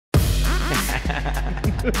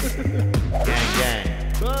Gang, gang.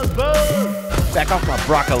 Buzz, buzz. Back off my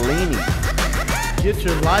broccolini. Get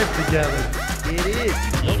your life together. It is.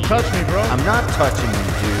 Don't touch me, bro. I'm not touching you,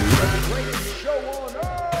 dude.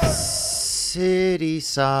 City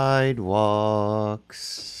sidewalks.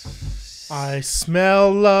 I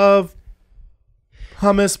smell love.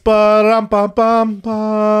 Hummus,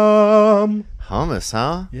 ba-rum-bum-bum-bum. Hummus,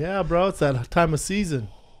 huh? Yeah, bro. It's that time of season.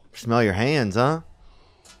 Smell your hands, huh?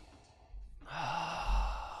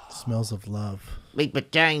 Smells of love. Leap a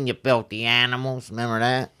chain, you filthy animals. Remember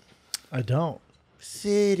that? I don't.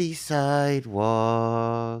 City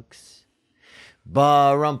sidewalks.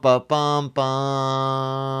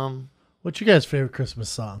 Ba-rum-ba-bum-bum. What's your guys' favorite Christmas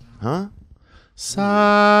song? Huh?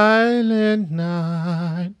 Silent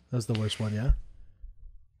Night. That's the worst one, yeah?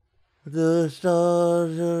 The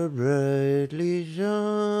stars are brightly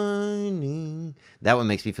shining. That one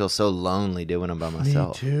makes me feel so lonely, dude, when I'm by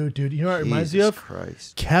myself. Me too, dude. You know what it reminds you Jesus of?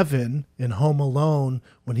 Christ. Kevin in Home Alone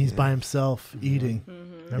when he's by himself eating.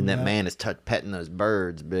 And that man is petting those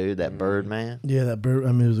birds, dude. That bird man. Yeah, that bird.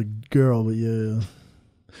 I mean, it was a girl, but yeah. You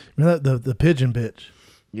know that, the pigeon bitch.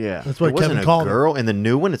 Yeah. That's what it wasn't Kevin a called her. girl. In the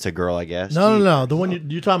new one, it's a girl, I guess. No. The one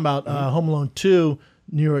you're talking about, Home Alone 2,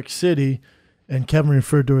 New York City, and Kevin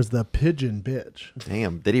referred to her as the pigeon bitch.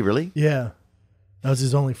 Damn. Did he really? Yeah. That was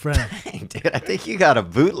his only friend. Dang, dude, I think you got a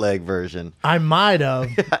bootleg version. I might have.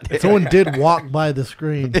 Someone did walk by the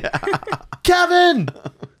screen. Kevin!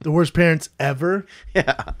 The worst parents ever.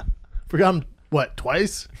 Yeah. Forgot him, what,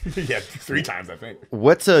 twice? Yeah, 3 times, I think.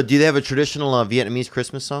 Do they have a traditional Vietnamese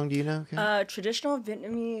Christmas song? Do you know? Okay. Traditional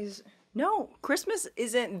Vietnamese. No, Christmas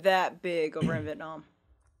isn't that big over in Vietnam.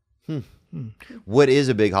 What is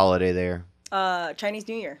a big holiday there? Chinese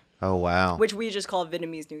New Year, Oh, wow. which we just call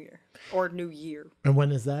Vietnamese New Year or New Year. And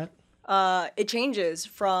when is that? It changes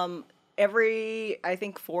from every, I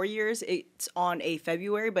think, 4 years. It's on a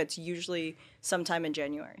February, but it's usually sometime in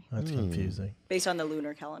January, That's confusing. based on the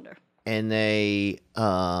lunar calendar. And they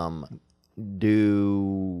does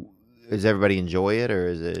everybody enjoy it, or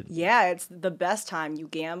is it? Yeah, it's the best time. You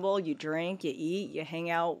gamble, you drink, you eat, you hang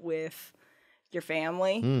out with your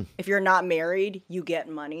family. If you're not married, you get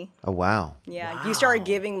money. Oh, wow. Yeah, you start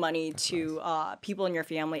giving money to people in your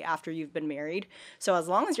family after you've been married. So as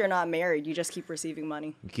long as you're not married, you just keep receiving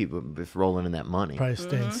money. You keep rolling in that money. Probably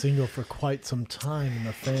staying single for quite some time in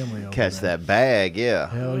the family. Catch that bag, yeah.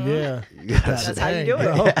 Hell yeah. That's how you do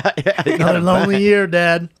it. Bro. Another lonely year,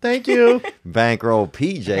 Dad. Thank you. Bankroll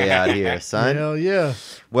PJ out here, son. Hell yeah.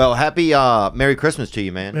 Well, happy Merry Christmas to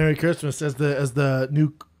you, man. Merry Christmas. As the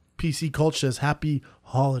new PC culture says, happy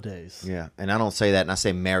holidays. Yeah, and I don't say that, and I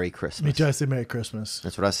say Merry Christmas. Me too. I say Merry Christmas.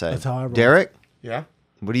 That's what I say. That's how I roll. Derek, Yeah?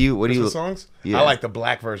 what do you? Christmas songs? Yeah. I like the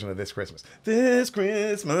black version of This Christmas. This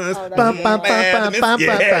Christmas. Oh, that's Bum, good. bum, bum, bum, bum,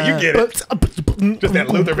 Yeah, you get it. bum. Just that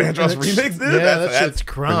Luther Vandross remix, dude. Yeah, that shit's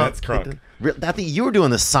crunk. That's crunk. I think you were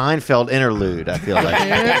doing the Seinfeld interlude. I feel like.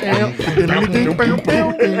 Yeah,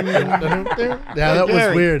 that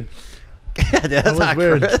was weird. That's was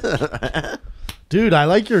weird. Dude, I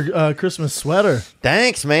like your Christmas sweater.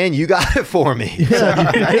 Thanks, man. You got it for me.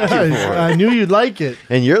 Yeah, Thank you for it. I knew you'd like it.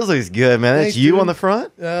 And yours looks good, man. That's Thanks, you dude. on the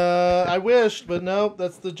front. I wish, but no,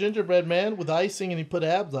 that's the gingerbread man with icing, and he put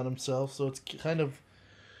abs on himself. So it's kind of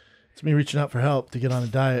it's me reaching out for help to get on a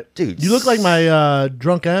diet. Dude, You look like my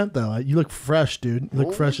drunk aunt, though. You look fresh, dude. You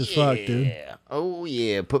look fresh as fuck, dude. Yeah. Oh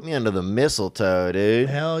yeah. Put me under the mistletoe, dude.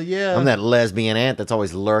 Hell yeah. I'm that lesbian aunt that's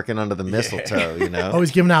always lurking under the mistletoe. You know.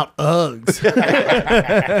 Always giving out Uggs.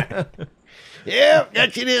 Yeah,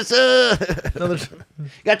 got you this. Another-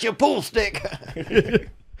 Got you a pool stick.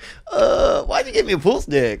 Why'd you give me a pool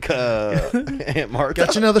stick, Aunt Martha?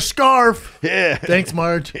 Got you another scarf. Yeah. Thanks,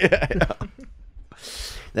 Marge.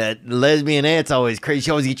 That lesbian aunt's always crazy.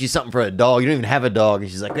 She always gets you something for a dog. You don't even have a dog. And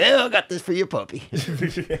she's like, well, I got this for your puppy. She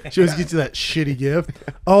always gets you that shitty gift.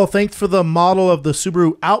 Oh, thanks for the model of the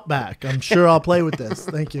Subaru Outback. I'm sure I'll play with this.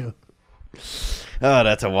 Thank you. Oh,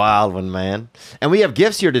 that's a wild one, man. And we have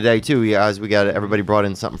gifts here today, too. Everybody brought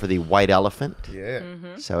in something for the white elephant. Yeah.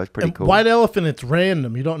 So it's pretty And cool. White elephant, it's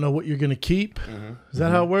random. You don't know what you're going to keep. Is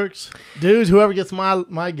that how it works? Dudes, whoever gets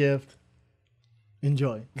my gift,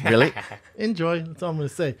 enjoy. Really? Enjoy. That's all I'm going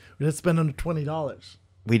to say. We didn't spend under $20.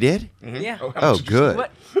 We did? Yeah. Oh, good.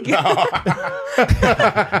 What?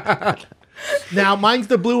 Now, mine's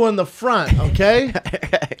the blue on the front, okay?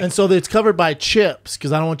 And so it's covered by chips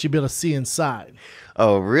because I don't want you to be able to see inside.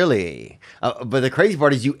 Oh, really? But the crazy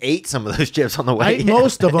part is you ate some of those chips on the way. I ate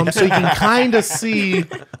most of them so you can kind of see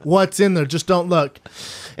what's in there. Just don't look.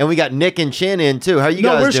 And we got Nick and Chin in, too. How you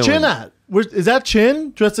guys Where's doing? Chin at? Is that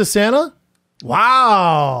Chin dressed as Santa?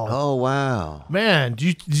 Wow. Oh, wow. Man,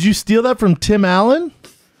 did you steal that from Tim Allen?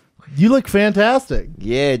 You look fantastic.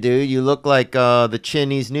 Yeah, dude. You look like the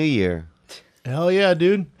Chinese New Year. Hell yeah,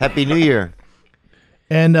 dude. Happy New Year.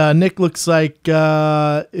 And Nick looks like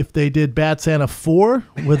if they did Bad Santa 4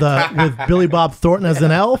 with Billy Bob Thornton as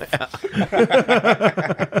an elf.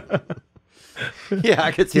 Yeah,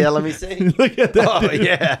 I could see that. Let me see. Look at that. Oh, Dude.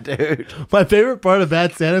 yeah, dude. My favorite part of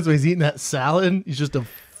Bad Santa is when he's eating that salad. He's just a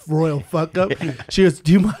royal fuck up. She goes,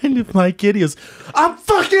 "Do you mind if my kid?" He goes, $'I'm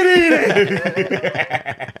fucking eating!"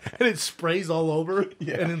 And it sprays all over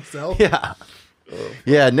and himself. Yeah.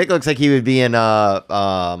 Yeah, Nick looks like he would be in a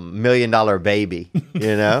 $1 Million Baby,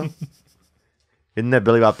 you know? Isn't that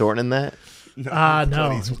Billy Bob Thornton in that?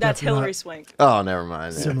 No. That's Hillary Swank. Oh, never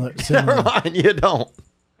mind. Similar. Never mind, you don't.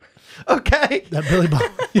 Okay. That Billy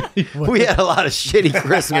Bob. We had a lot of shitty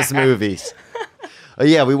Christmas movies. Oh,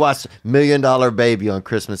 yeah, we watched $1 Million Baby on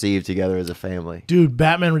Christmas Eve together as a family. Dude,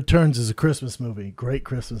 Batman Returns is a Christmas movie. Great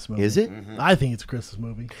Christmas movie. Is it? I think it's a Christmas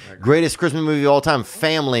movie. Greatest Christmas movie of all time,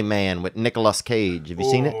 Family Man with Nicolas Cage. Have you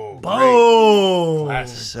seen it? Boom!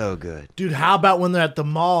 So good. Dude, how about when they're at the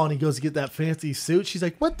mall and he goes to get that fancy suit? She's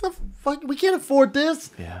like, "What the fuck? We can't afford this."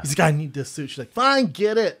 Yeah. He's like, "I need this suit." She's like, "Fine,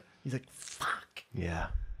 get it." He's like, "Fuck." Yeah.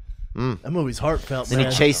 That movie's heartfelt, Then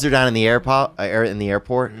man. he chases her down in the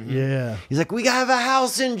airport. Yeah. He's like, "We have a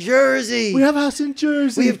house in Jersey. We have a house in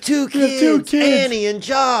Jersey. We have two We have kids, Annie and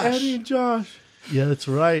Josh. Annie and Josh. Yeah, that's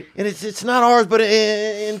right. And it's not ours, but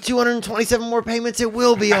in 227 more payments, it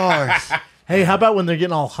will be ours." Hey, how about when they're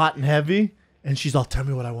getting all hot and heavy and she's all, "Tell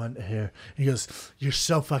me what I want to hear." He goes, "You're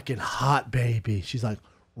so fucking hot, baby." She's like,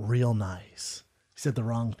 "Real nice." He said the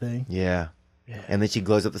wrong thing. Yeah. And then she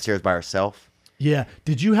goes up the stairs by herself. Yeah.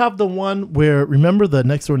 Did you have the one where, remember the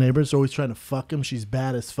next door neighbor's always trying to fuck him? She's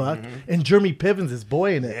bad as fuck. And Jeremy Piven's his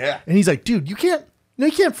boy in it. Yeah. And he's like, "Dude, you can't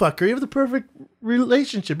fuck her. You have the perfect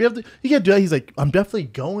relationship. You can't do that." He's like, "I'm definitely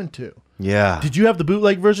going to." Yeah. Did you have the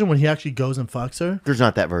bootleg version when he actually goes and fucks her? There's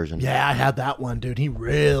not that version. Yeah, I had that one, dude. He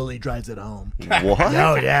really drives it home. What?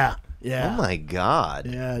 Oh, yeah. Yeah. Oh, my God.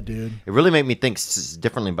 Yeah, dude. It really made me think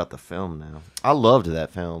differently about the film now. I loved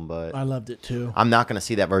that film, but I loved it too. I'm not going to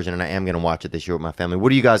see that version, and I am going to watch it this year with my family.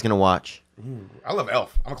 What are you guys going to watch? I love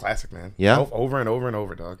Elf. I'm a classic, man. Yeah? Elf over and over and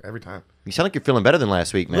over, dog. Every time. You sound like you're feeling better than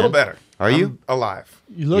last week, A man. little better. Are you? I'm alive.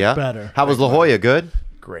 You look Yeah? better. How was La Jolla? Good?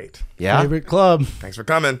 Great. Yeah? Favorite club. Thanks for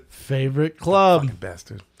coming. Favorite club. Fucking best,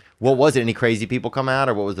 dude. What was it? Any crazy people come out,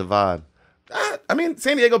 or what was the vibe? I mean,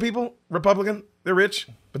 San Diego people, Republican, they're rich,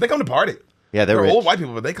 but they come to party. Yeah, They're they're rich. old white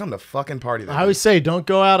people, but they come to fucking party. I always say, don't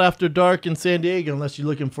go out after dark in San Diego unless you're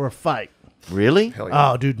looking for a fight. Really? Hell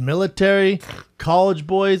yeah. Oh, dude, military, college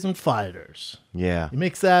boys, and fighters. Yeah. You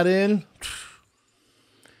mix that in,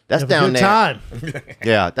 That's have a down good there. time.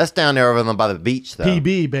 Yeah, that's down there over by the beach, though.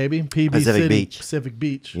 PB, baby. PB Pacific City. Beach. Pacific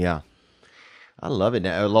Beach. Yeah. I love it.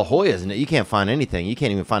 Now, La Jolla, isn't it? You can't find anything. You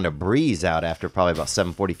can't even find a breeze out after probably about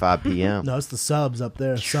 7:45 p.m. No, it's the subs up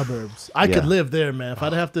there, suburbs. I could Yeah. live there, man. If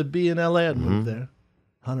I'd have to be in LA, I'd move there.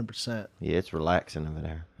 100%. Yeah, it's relaxing over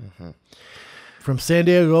there. From San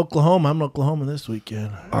Diego, Oklahoma. I'm in Oklahoma this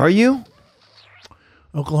weekend. Are you?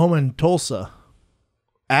 Oklahoma and Tulsa.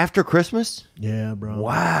 After Christmas? Yeah, bro.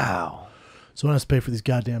 Wow. Someone has to pay for these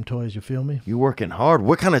goddamn toys. You feel me? You working hard.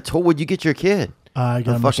 What kind of toy would you get your kid? I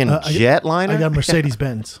got A fucking jetliner? I got a Mercedes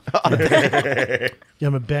Benz. Yeah,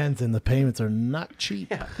 I'm a Benz, and the payments are not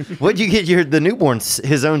cheap. What'd you get the newborn?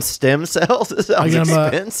 His own stem cells? This sounds got him a-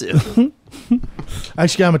 expensive. I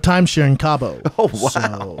actually got him a timeshare in Cabo. Oh, wow.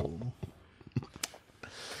 So,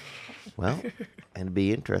 Well, it'd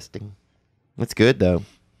be interesting. That's good, though.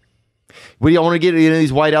 What do y'all want to get?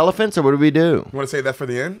 These white elephants, or what do we do? You want to save that for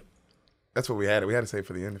the end? That's what we had. We had to save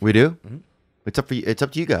for the end. We do? It's up for you. It's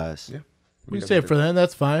up to you guys. Yeah. you say it for then,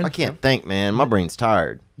 that's fine. I can't think, man. My brain's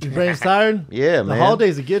tired. Your brain's tired? Yeah, The man.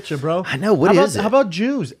 holidays will get you, bro. I know. What how is about, it? How about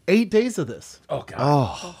Jews? 8 days of this. Oh, God.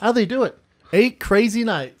 Oh, How'd they do it? 8 crazy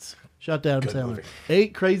nights. Shout out to Adam Sandler. movie.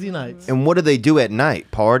 8 crazy nights. and what do they do at night?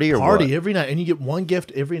 Party or Party what? every night, and you get one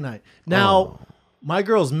gift every night. Now, my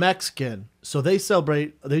girl's Mexican, so they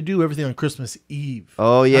celebrate. They do everything on Christmas Eve.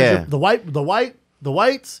 Oh, yeah. The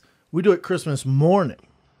whites, we do it Christmas morning.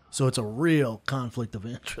 So it's a real conflict of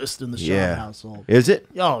interest in the Schaub Yeah. household. Is it?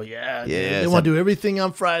 Oh yeah, dude. Yeah, They want to do everything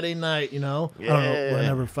on Friday night, you know. I don't know Yeah.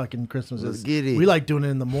 whenever fucking Christmas Let's is. get it. We like doing it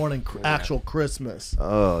in the morning, actual Christmas.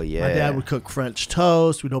 Oh, yeah. My dad would cook French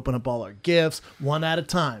toast. We'd open up all our gifts one at a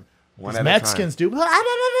time. One 'Cause at a Mexicans do.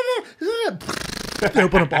 They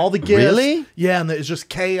open up all the gifts. Really? Yeah, and it's just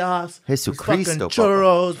chaos. Jesucristo, There's fucking papa.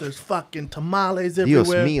 churros. There's fucking tamales Dios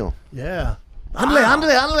everywhere. mío. Yeah.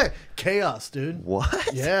 Ándale. Chaos, dude.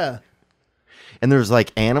 What? Yeah. And there's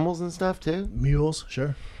like animals and stuff too. Mules,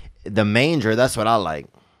 sure. The manger, that's what I like.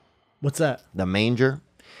 What's that? The manger.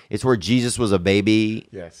 It's where Jesus was a baby.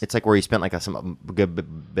 Yes. It's like where he spent like a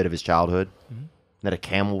good bit of his childhood. Had a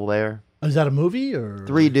camel there. Is that a movie or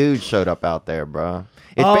 3 dudes showed up out there, bro.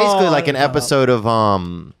 It's basically like an episode of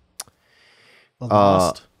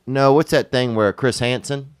Lost? no, what's that thing where Chris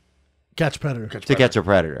Hansen Catch Predator. to catch a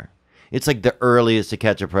predator? It's like the earliest to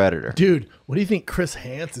catch a predator. Dude, what do you think Chris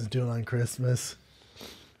Hansen's doing on Christmas?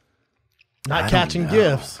 Not I catching don't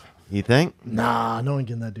know. gifts. You think? Nah, no one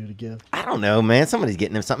getting that dude a gift. I don't know, man. Somebody's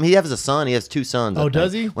getting him something. He has a son. He has 2 sons. I Oh, think.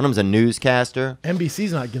 does he? One of them's a newscaster.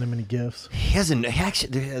 NBC's not getting him any gifts. He hasn't. He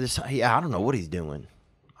actually, I don't know what he's doing.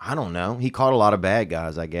 I don't know. He caught a lot of bad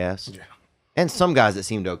guys, I guess. Yeah. And some guys that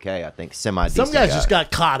seemed okay, I think. Semi-decent Some guys just got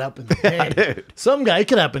caught up in the game. dude. Some guy, it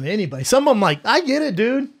could happen to anybody. Some of them like, I get it,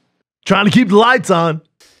 dude. Trying to keep the lights on.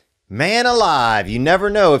 Man alive. You never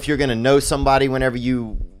know if you're going to know somebody whenever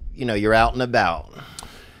you're out and about.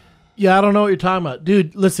 Yeah, I don't know what you're talking about.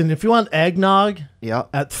 Dude, listen, if you want eggnog Yeah.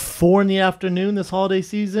 at 4 in the afternoon this holiday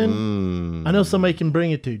season, I know somebody can bring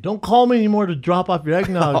it to you. Don't call me anymore to drop off your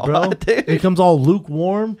eggnog, bro. Dude. It comes all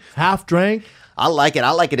lukewarm, half drank. I like it. I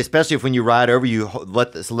like it, especially if when you ride over, you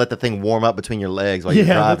let the thing warm up between your legs while you're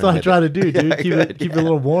Yeah, driving. that's what I try to do, dude. Yeah, keep good, it a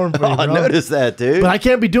little warm for you, I bro. noticed that, dude. But I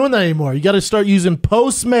can't be doing that anymore. You got to start using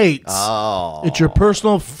Postmates. Oh. It's your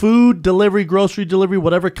personal food delivery, grocery delivery,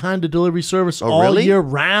 whatever kind of delivery service all really? year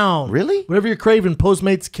round. Really? Whatever you're craving,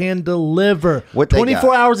 Postmates can deliver. What they 24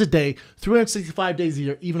 got? hours a day, 365 days a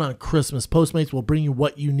year, even on Christmas. Postmates will bring you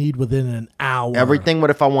what you need within an hour. Everything. What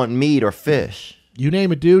if I want meat or fish? You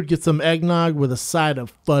name it, dude. Get some eggnog with a side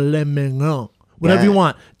of filet mignon. Whatever you Yeah.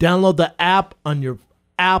 want. Download the app on your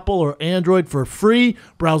Apple or Android for free.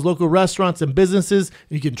 Browse local restaurants and businesses.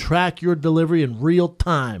 And you can track your delivery in real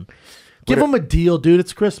time. Give them a deal, dude.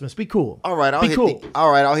 It's Christmas. Be cool. All right, I'll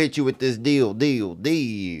hit you with this deal.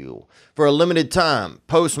 For a limited time,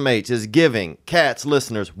 Postmates is giving Cats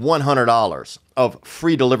listeners $100 of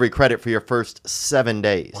free delivery credit for your first 7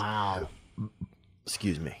 days. Wow.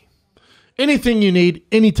 Excuse me. Anything you need,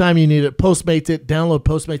 anytime you need it, Postmates it. Download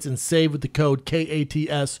Postmates and save with the code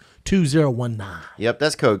KATS2019. Yep,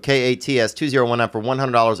 that's code KATS2019 for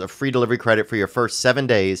 $100 of free delivery credit for your first 7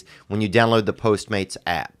 days when you download the Postmates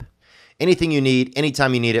app. Anything you need,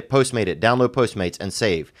 anytime you need it, Postmate it. Download Postmates and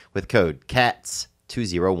save with code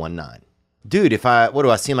KATS2019. Dude, what do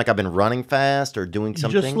I seem like I've been running fast or doing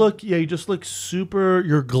something? You just look super,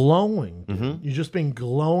 you're glowing. You've just been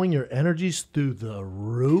glowing. Your energy's through the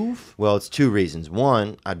roof. Well, it's 2 reasons.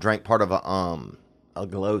 One, I drank part of a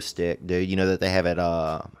glow stick, dude. You know that they have at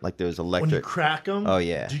like those electric. When you crack them. Oh,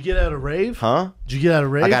 yeah. Did you get out a rave? Huh? Did you get out a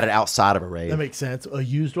rave? I got it outside of a rave. That makes sense. A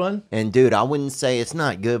used one? And dude, I wouldn't say it's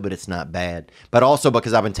not good, but it's not bad. But also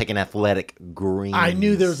because I've been taking athletic greens. I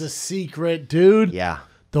knew there was a secret, dude. Yeah.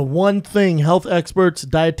 The one thing health experts,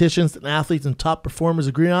 dietitians, and athletes and top performers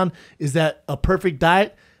agree on is that a perfect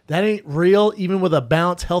diet, that ain't real. Even with a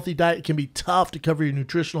balanced, healthy diet, it can be tough to cover your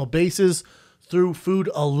nutritional bases through food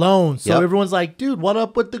alone. So Yep. everyone's like, dude, what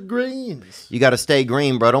up with the greens? You got to stay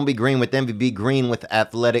green, bro. Don't be green with envy. Be green with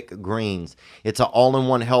Athletic Greens. It's an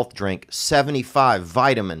all-in-one health drink. 75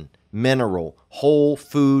 vitamin, mineral, whole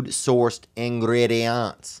food sourced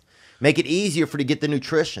ingredients. Make it easier for you to get the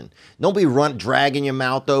nutrition. Don't be dragging your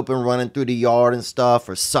mouth open, running through the yard and stuff,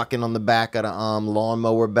 or sucking on the back of the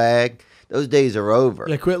lawnmower bag. Those days are over.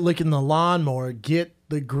 Yeah, quit licking the lawnmower. Get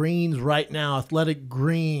the greens right now. Athletic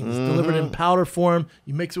Greens, delivered in powder form.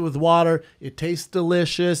 You mix it with water. It tastes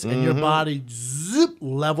delicious, and your body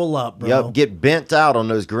level up, bro. Yep, get bent out on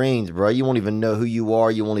those greens, bro. You won't even know who you are.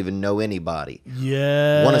 You won't even know anybody.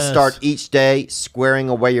 Yes. Want to start each day squaring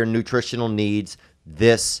away your nutritional needs?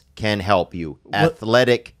 This can help you.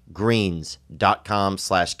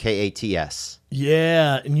 Athleticgreens.com/KATS.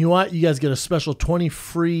 Yeah, and you want you guys get a special 20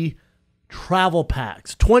 free travel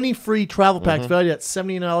packs. 20 free travel packs valued at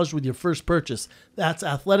 $79 with your first purchase. That's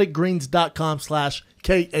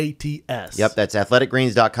athleticgreens.com/KATS. Yep, that's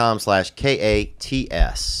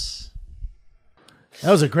athleticgreens.com/KATS. That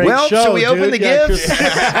was a great Well, show. should we open dude. the Yeah, gifts?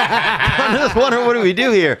 I'm just wondering, what do we do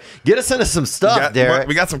here? Get us into some stuff, Derek.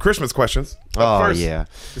 We got some Christmas questions. Oh, First, yeah.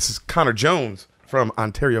 This is Connor Jones from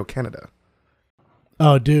Ontario, Canada.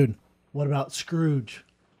 Oh, dude. What about Scrooge?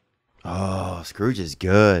 Oh, Scrooge is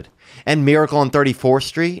good. And Miracle on 34th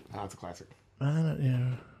Street. Oh, it's a classic.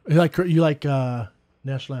 Yeah. You like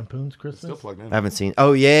National Lampoon's Christmas? Still plugged in. I haven't seen.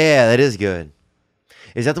 Oh, yeah, that is good.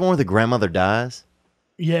 Is that the one where the grandmother dies?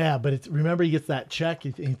 Yeah, but remember he gets that check.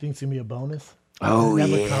 He thinks it's gonna be a bonus. Oh, It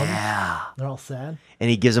never yeah. comes. They're all sad.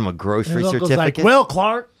 And he gives him a And grocery his uncle's certificate. like, well,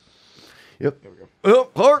 Clark. Yep. Oh,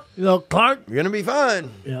 Clark, You know, Clark. you're gonna be fine.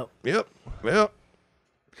 Yep. Yep.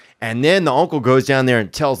 And then the uncle goes down there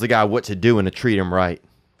and tells the guy what to do and to treat him right.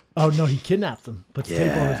 Oh no, he kidnaps him, puts the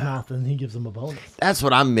tape on his Yeah. mouth, and he gives him a bonus. That's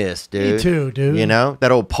what I miss, dude. Me too, dude. You know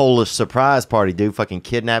that old Polish surprise party, dude. Fucking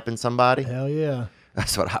kidnapping somebody. Hell yeah.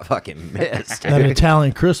 That's what I fucking missed. That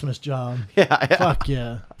Italian Christmas job. Yeah. Fuck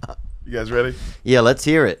yeah. You guys ready? Yeah. Let's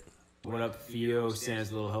hear it. What up, Theo?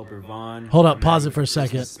 Santa's little helper, Vaughn. Hold up, Coming pause at it you for a with second.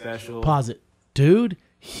 Christmas Special. Pause it. Dude,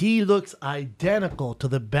 he looks identical to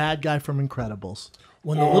the bad guy from Incredibles.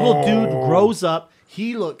 When the little dude grows up,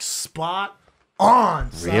 he looks spot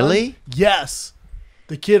on. Son. Really? Yes.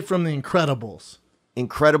 The kid from the Incredibles.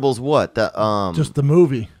 Incredibles. What the Just the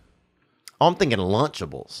movie. I'm thinking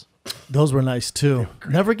Lunchables. Those were nice too.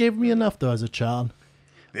 Never gave me enough though as a child.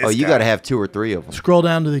 This Oh, you guy. got to have 2 or 3 of them. Scroll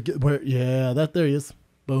down to the where. Yeah, there he is.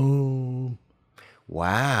 Boom.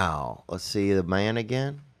 Wow. Let's see the man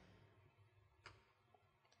again.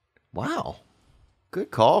 Wow.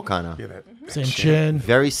 Good call, kind of. Yeah, that Same chin.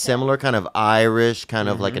 Very similar, kind of Irish, kind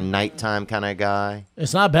of like a nighttime kind of guy.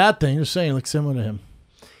 It's not a bad thing. Just saying, it looks similar to him.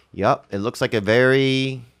 Yep. It looks like a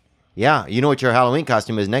very, yeah. You know what your Halloween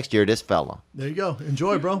costume is next year? This fella. There you go.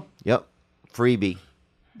 Enjoy, bro. Yep. Freebie.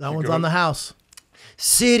 That one's on the house.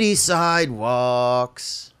 City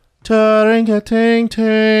sidewalks.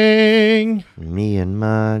 Ta-ring-a-ting-ting. Me and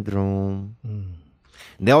my drone.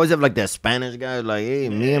 They always have like that Spanish guy, like, hey,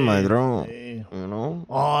 me and my drone. You know?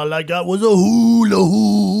 All I got was a hula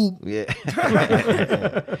hoop. Yeah.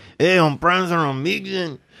 Hey, I'm prancing, I'm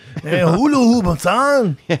mixing. Hey, hula hoop,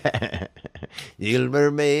 son.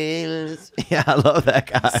 Silver bells. Yeah, I love that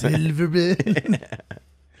guy. Silver bell.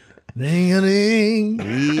 Ring-a-ling.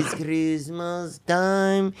 It's Christmas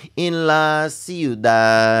time in La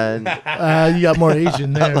Ciudad. You got more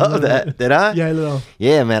Asian there. I love that. Did I? Yeah, a little.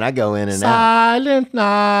 Yeah, man, I go in and out. Silent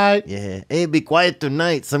night. Yeah. Hey, be quiet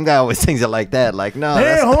tonight. Some guy always sings it like that. Like, no, Hey,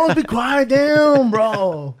 that's, hold on, be quiet down,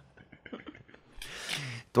 bro.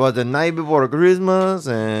 it was the night before Christmas,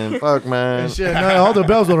 and fuck, man. And shit, now all the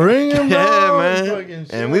bells were ringing, bro. Yeah, man. Fucking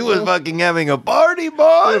shit, And we was bro. fucking having a party,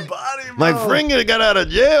 boy. My bro. friend got out of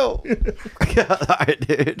jail. All right,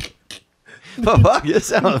 dude. But fuck, this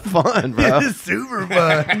sounds fun, bro. It's super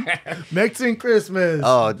fun. Mexican Christmas.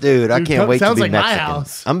 Oh, dude, I Dude, can't wait to sounds be like my Mexican.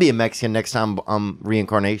 house. I'm being Mexican next time I'm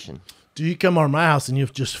reincarnation. Do you come over to my house and you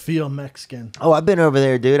just feel Mexican? Oh, I've been over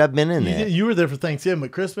there, dude. I've been in You, there. you were there for Thanksgiving,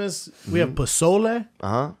 but Christmas, we have pozole.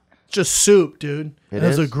 Uh-huh. Just soup, dude. And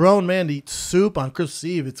as a is? grown man to eat soup on Christmas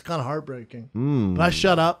Eve, it's kind of heartbreaking. But I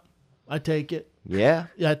shut up. I take it. Yeah?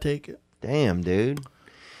 Yeah, I take it. Damn, dude.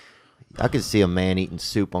 I could see a man eating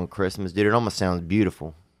soup on Christmas, dude. It almost sounds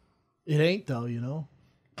beautiful. It ain't though, you know.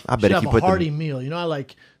 I Should bet if have you a put hearty the... meal. You know, I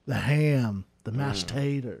like the ham, the mashed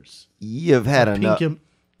taters, You've had enough. pink and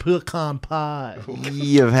pecan pie.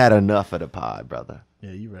 You've had enough of the pie, brother.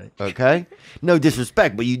 Yeah, you're right. Okay? No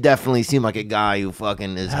disrespect, but you definitely seem like a guy who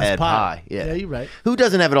fucking has Has had pie. Yeah. Yeah, you're right. Who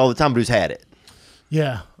doesn't have it all the time, but who's had it?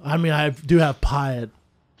 Yeah, I mean, I do have pie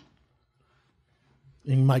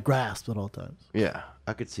in my grasp at all times. Yeah.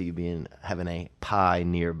 I could see you having a pie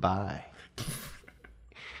nearby.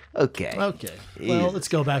 Okay. Okay, well, Jesus let's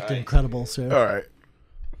go back to Incredibles here. All right.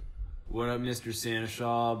 What up, Mr. Santa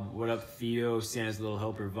Schaub? What up, Theo? Santa's little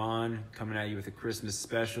helper, Vaughn. Coming at you with a Christmas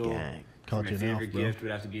special. Gang. Called My you an favorite elf, bro. gift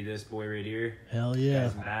would have to be this boy right here. Hell yeah.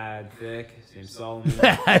 He's mad thick. His name's Solomon.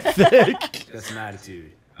 Thick. Got some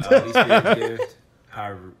attitude. Least favorite gift.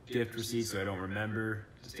 However, gift receipt, so I don't remember.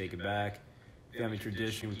 Just take it back. Family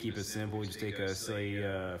tradition, we keep it simple. We just take a silly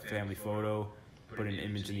family photo, put an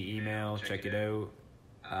image in the email, check it out.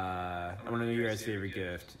 I want to know your guys' favorite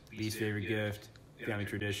gift. Least favorite gift, family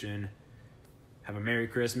tradition. Have a Merry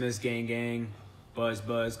Christmas, gang, gang. Buzz,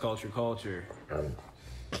 buzz, culture, culture.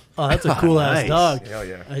 Oh, that's a cool ass Nice. dog. Hell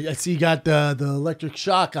yeah. I see you got the electric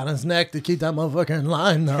shock on his neck to keep that motherfucker in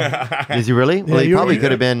line, though. Is he really? Well, he you're- probably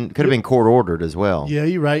could have been court ordered as well. Yeah,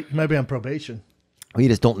 you're right. He might be on probation. We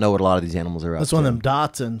just don't know what a lot of these animals are up That's to. one of them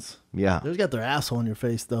Dachshunds. Yeah. They've got their asshole in your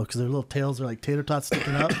face, though, because their little tails are like tater tots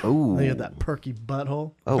sticking up. Ooh. They have that perky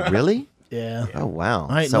butthole. Oh, really? Yeah. Oh, wow.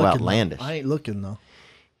 I ain't So looking, outlandish. Though. I ain't looking, though.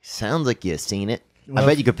 Sounds like you seen it. I Well,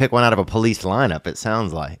 bet you could pick one out of a police lineup, it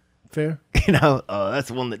sounds like. Fair. You know, oh, that's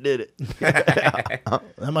the one that did it.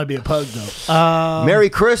 That might be a pug, though. Merry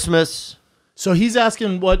Christmas. So he's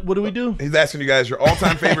asking, what do we do? He's asking you guys your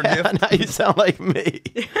all-time favorite gift, Now you sound like me.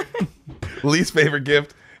 least favorite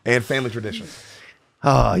gift, and family tradition.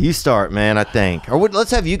 Oh, you start, man, I think. Or let's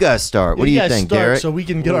have you guys start. What do you guys think, start Derek? so we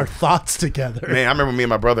can get our thoughts together. Man, I remember me and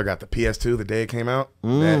my brother got the PS2 the day it came out.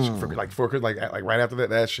 Mm. That shit, for right after that,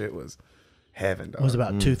 that shit was heaven, dog. It was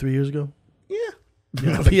about 2-3 years ago. Yeah.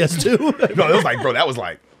 PS2. No, it was like, bro, that was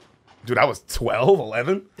like, dude, I was 12,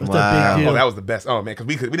 11. That's Wow. a big Oh, deal. that was the best. Oh man, because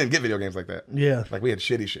we didn't get video games like that. Yeah. Like we had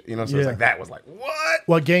shitty shit, you know. So it's Yeah. like that was like what?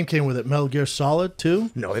 What game came with it? Metal Gear Solid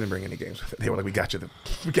 2? No, they didn't bring any games with it. They were like, we got you the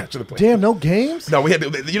play. Damn, no games? No, we had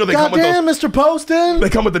you know they come with Goddamn, those. Mr. Poston. They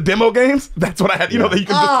come with the demo games. That's what I had. You know that you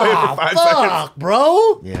can just play it for 5 seconds. Fuck,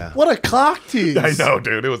 bro. Yeah. What a cock tease. I know,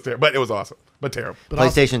 dude. It was terrible, but it was awesome, but terrible. But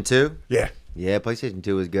also- PlayStation 2? Yeah. Yeah, PlayStation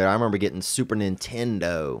 2 was good. I remember getting Super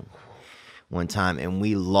Nintendo one time, and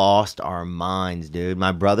we lost our minds, dude.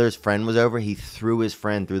 My brother's friend was over. He threw his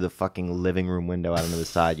friend through the fucking living room window out into the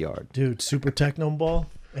side yard. Dude, Super Techno Ball,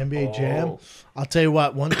 NBA Jam. I'll tell you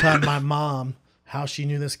what, one time my mom, how she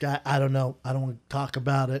knew this guy, I don't know. I don't want to talk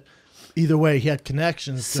about it. Either way, he had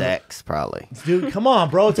connections. Sex, probably. Dude, come on,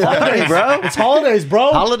 bro. It's holidays, bro. It's holidays,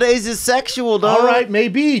 bro. Holidays is sexual, dog. All right,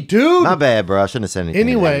 maybe, dude. My bad, bro. I shouldn't have said anything.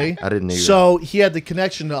 Anyway, I didn't either. so he had the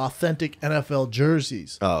connection to authentic NFL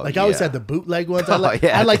jerseys. Oh, like I always yeah. had the bootleg ones. Oh, I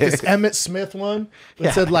yeah, like this dude. Emmitt Smith one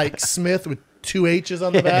that said like Smith with 2 H's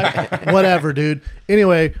on the back. Whatever, dude.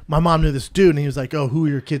 Anyway, my mom knew this dude, and he was like, "Oh, who are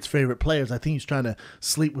your kids' favorite players?" I think he's trying to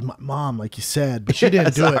sleep with my mom, like you said, but she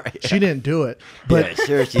didn't do sorry, it. She didn't do it. But Yeah,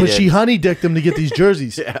 sure she but did. she honey dicked him to get these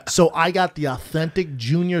jerseys. So I got the authentic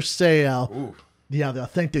Junior Seau. Yeah, the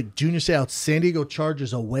authentic Junior Seau San Diego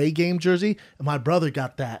Chargers away game jersey, and my brother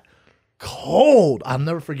got that cold. I'll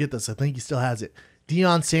never forget this. I think he still has it.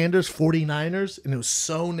 Deion Sanders, 49ers, and it was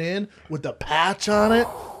sewn in with the patch on it.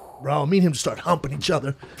 Bro, me and him just start humping each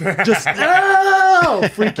other. Just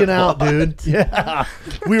freaking out, dude. Yeah.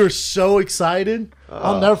 We were so excited.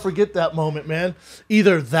 I'll never forget that moment, man.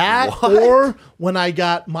 Either that or when I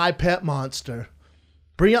got My Pet Monster.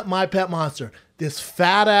 Bring up My Pet Monster. This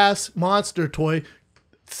fat ass monster toy,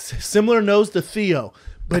 similar nose to Theo.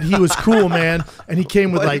 But he was cool, man. And he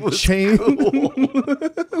came with like chain.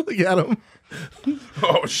 Look at him.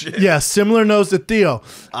 Oh shit. Yeah, similar nose to Theo.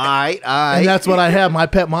 all right. And that's what I had. My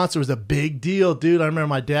Pet Monster was a big deal, dude. I remember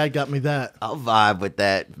my dad got me that. I'll vibe with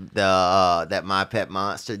that. That My Pet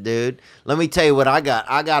Monster, dude. Let me tell you what I got.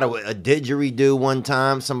 I got a didgeridoo one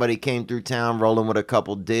time. Somebody came through town rolling with a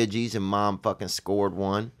couple digis, and mom fucking scored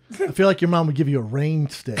one. I feel like your mom would give you a rain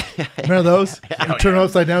stick. Remember those? You turn it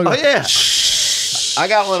upside down. Oh yeah, I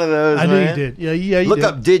got one of those. I knew man. you did. Yeah, you Look did.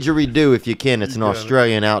 up didgeridoo if you can. It's an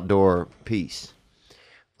Australian outdoor piece.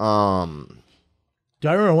 Do I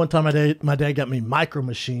remember one time my dad got me Micro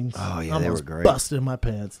Machines. Oh, yeah, I they almost were great. busted in my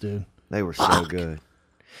pants, dude. They were so good.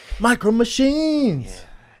 Micro Machines.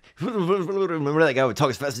 Remember that guy would talk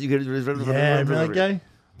as fast as you could? Yeah, remember that guy?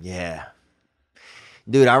 Yeah.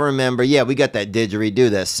 Dude, I remember. Yeah, we got that didgeridoo,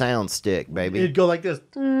 that sound stick, baby. It'd go like this.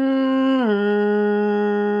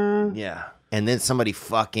 Yeah. And then somebody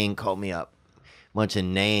fucking called me up. Bunch of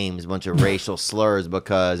names, bunch of racial slurs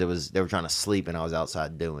because they were trying to sleep and I was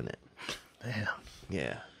outside doing it. Damn.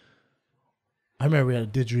 Yeah. I remember we had a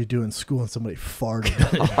didgeridoo in school and somebody farted.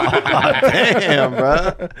 Damn,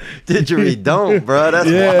 bro. Didgeridon'ts, bro. That's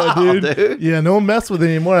wild, dude. Yeah, no one messed with it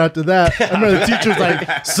anymore after that. I remember the teacher was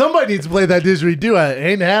like, somebody needs to play that didgeridoo. It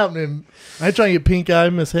ain't happening. I ain't trying to get pink eye,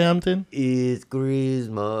 Miss Hampton. It's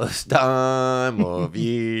Christmas time of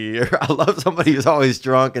year. I love somebody who's always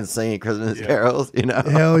drunk and singing Christmas carols, you know?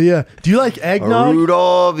 Hell yeah. Do you like eggnog?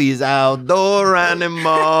 Rudolph, he's outdoor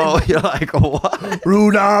animal. You're like, what?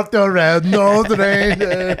 Rudolph the red-nosed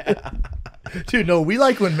reindeer. Dude, no, we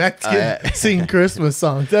like when Mexicans sing Christmas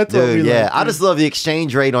songs. That's what we Dude, yeah. like. I just love the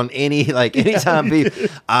exchange rate on anytime people.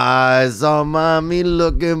 I saw mommy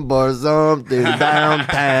looking for something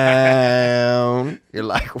downtown. You're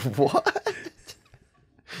like, what?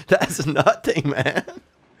 That's nothing, man.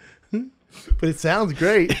 But it sounds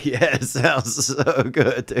great. Yeah, it sounds so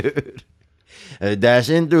good, dude.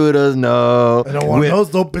 Dashing through the snow. I don't want with-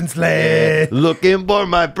 those open sleigh. Looking for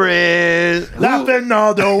my prince. Laughing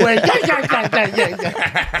all the way.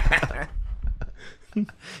 Yeah.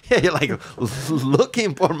 Yeah, you're like,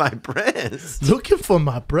 looking for my prince. Looking for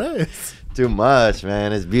my breath. Too much,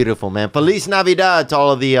 man. It's beautiful, man. Feliz Navidad to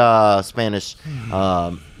all of the Spanish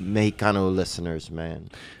Mexicano listeners, man.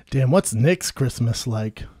 Damn, what's Nick's Christmas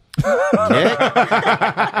like? Nick?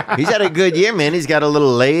 He's had a good year, man. He's got a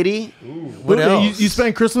little lady. What You, else? you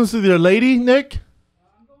spend Christmas with your lady, Nick?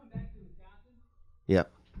 Yep.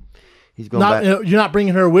 He's going back. You're not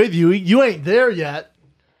bringing her with you. You ain't there yet.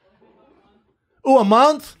 Oh, a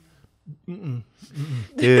month?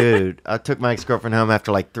 Dude, I took my ex-girlfriend home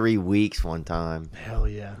after like 3 weeks one time. Hell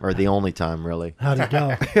yeah. Or the only time, really. How'd it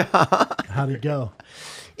go? How'd it go?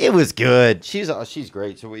 It was good. She's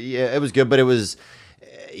great. So, yeah, it was good. But it was,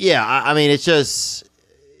 I mean, it's just,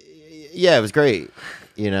 yeah, it was great,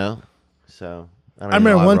 you know? So, I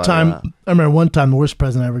remember one time. I remember one time the worst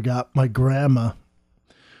present I ever got. My grandma,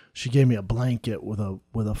 she gave me a blanket with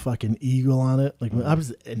a fucking eagle on it. Like when I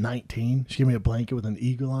was 19, she gave me a blanket with an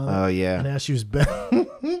eagle on it. Oh yeah. And as she was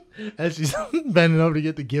as she's bending over to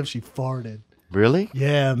get the gift, she farted. Really?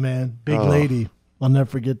 Yeah, man, big lady. I'll never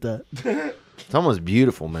forget that. It's almost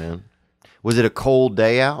beautiful, man. Was it a cold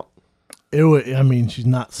day out? It was, I mean, she's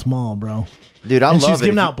not small, bro. Dude, I and love it. she's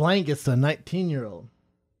giving out blankets to a 19-year-old.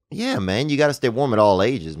 Yeah, man, you got to stay warm at all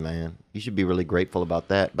ages, man. You should be really grateful about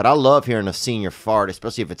that. But I love hearing a senior fart,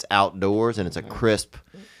 especially if it's outdoors and it's a crisp,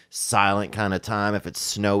 silent kind of time. If it's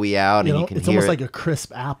snowy out and you can it's hear almost it. like a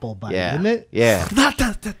crisp apple bite, Yeah. isn't it? Yeah.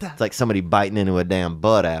 It's It's like somebody biting into a damn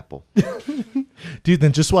bud apple. Dude,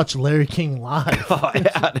 then just watch Larry King live. Oh,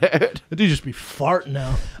 yeah, dude. The dude just be farting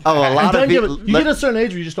now. Oh, a lot of people. You get a certain age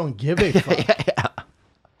where you just don't give a fuck.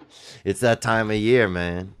 It's that time of year,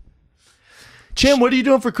 man. Chim, what are you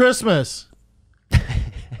doing for Christmas?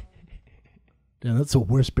 Damn, that's the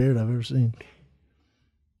worst beard I've ever seen.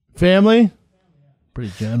 Family?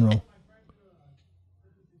 Pretty general.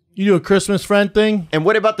 You do a Christmas friend thing? And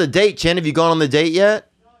what about the date, Chen? Have you gone on the date yet?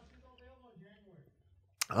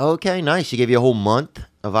 Okay, nice. She gave you a whole month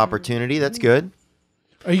of opportunity. That's good.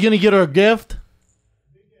 Are you going to get her a gift?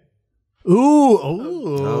 Ooh.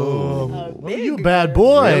 Well, you a bad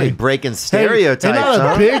boy. Really breaking stereotypes, Hey, not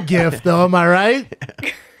huh? a big gift, though. Am I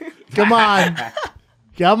right? Come on.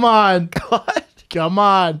 Come on. What? Come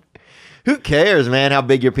on. Who cares, man, how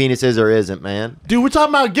big your penis is or isn't, man? Dude, we're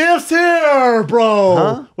talking about gifts here, bro.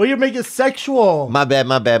 Huh? Well, you make it sexual. My bad,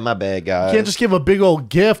 guys. You can't just give a big old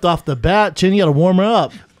gift off the bat. Chin, you got to warm her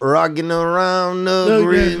up. Rocking around the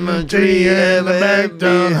Christmas tree and the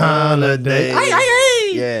back holiday.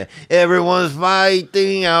 Yeah, everyone's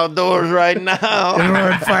fighting outdoors right now.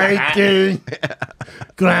 Everyone fighting.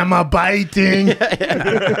 Grandma biting.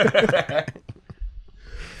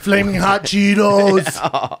 Flaming hot Cheetos.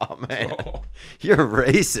 Oh, man. You're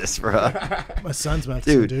racist, bro. My son's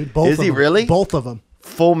Mexican, dude. Both is of he them. really? Both of them.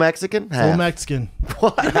 Full Mexican? Full Half. Mexican.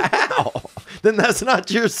 What? How? Then that's not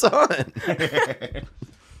your son.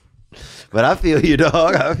 But I feel you,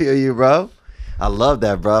 dog. I feel you, bro. I love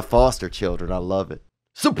that, bro. Foster children. I love it.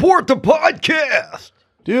 Support the podcast.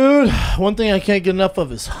 Dude, one thing I can't get enough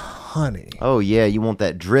of is honey. Oh, yeah. You want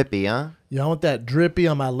that drippy, huh? Yeah, I want that drippy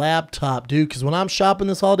on my laptop, dude, because when I'm shopping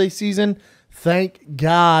this holiday season, thank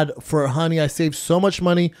God for honey. I save so much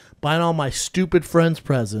money buying all my stupid friends'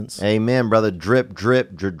 presents. Amen, brother. Drip,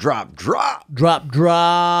 drip, drop, drop. Drop,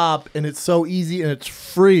 drop. And it's so easy and it's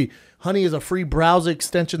free. Honey is a free browser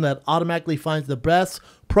extension that automatically finds the best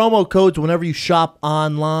promo codes whenever you shop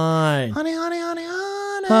online. Honey, honey, honey,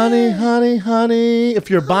 honey. Honey, honey, honey. If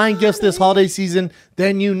you're buying gifts this holiday season,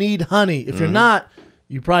 then you need honey. If you're not,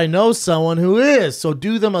 you probably know someone who is. So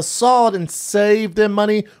do them a solid and save them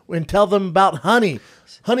money and tell them about honey.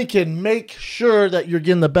 Honey can make sure that you're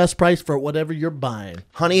getting the best price for whatever you're buying.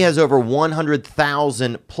 Honey has over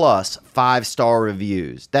 100,000 plus 5-star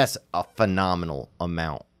reviews. That's a phenomenal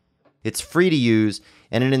amount. It's free to use,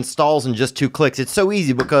 and it installs in just 2 clicks. It's so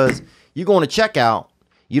easy because you go on a checkout,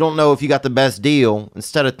 you don't know if you got the best deal.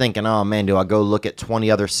 Instead of thinking, oh, man, do I go look at 20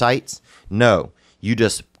 other sites? No, you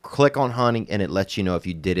just click on Honey, and it lets you know if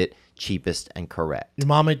you did it cheapest and correct. Your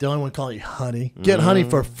mom ain't the only one calling you honey. Get honey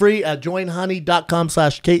for free at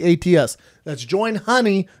joinhoney.com/KATS. That's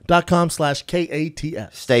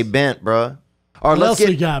joinhoney.com/KATS. Stay bent, bro. All right, What else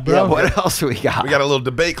we got, bro? Yeah, what else we got? We got a little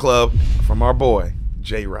debate club from our boy,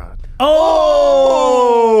 J-Rod.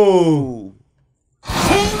 Oh!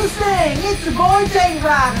 King the thing, it's your boy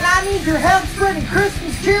J-Rod, and I need your help spreading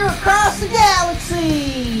Christmas cheer across the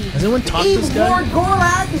galaxy. Has anyone talked to Even this guy? Lord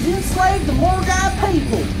Gorlak has enslaved the Morgai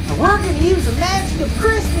people, and we're going to use the magic of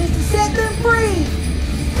Christmas to set them free.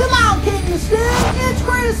 Come on, King the Sting, it's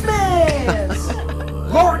Christmas.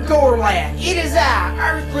 Lord Gorlak, it is I,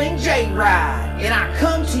 Earthling J-Rod, and I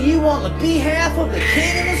come to you on the behalf of the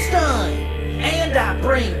King of the Stun, and I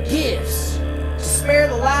bring gifts to spare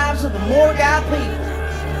the lives of the Morgai people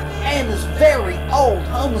and this very old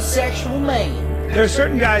homosexual man. There are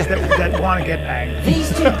certain guys that want to get banged. These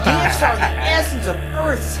 2 gifts are the essence of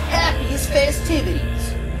Earth's happiest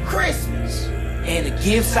festivities, Christmas. And the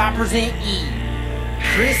gifts I present you,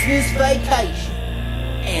 Christmas Vacation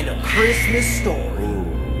and A Christmas Story.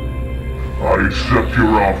 I accept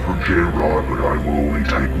your offer, J-Rod, but I will only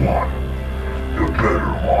take one. The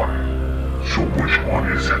better one. So which one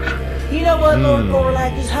is it? You know what, Lord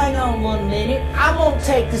Gorlak, just hang on 1 minute. I'm gonna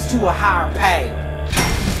take this to a higher pay.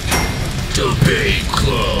 Debate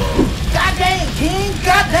Club. Goddamn King,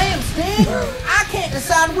 goddamn Sting. I can't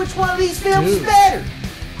decide which one of these films is better.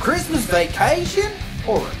 Christmas Vacation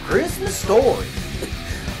or A Christmas Story.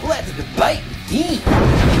 Let the debate begin.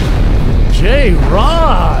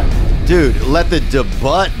 J-Rod. Dude, let the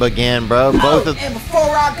debut begin, bro. Both of And before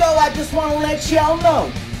I go, I just want to let y'all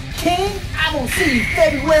know, King, I will see you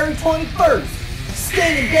February 21st. Sting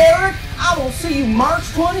and Derek, I will see you March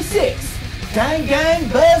 26th. Gang, gang,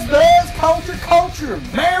 buzz, buzz, culture, culture.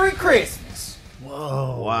 Merry Christmas.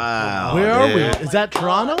 Whoa. wow. Where are we? dude. Is that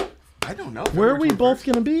Toronto? I don't know. Where are we both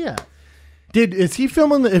going to be at? Is he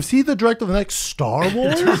filming is he the director of the next Star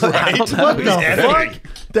Wars? Right? What the editing.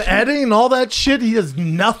 fuck? The editing and all that shit, he has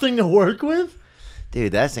nothing to work with?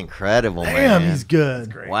 Dude, that's incredible, Damn, man. he's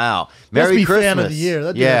good. Wow. Must Merry be Christmas. fan of the year.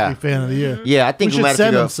 That dude yeah. must be fan of the year. Yeah, I think we should might have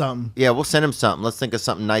send to go. him something. Yeah, we'll send him something. Let's think of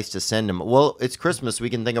something nice to send him. Well, it's Christmas. We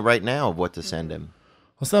can think of right now of what to send him.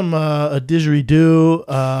 Well, some a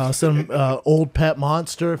didgeridoo, some old pet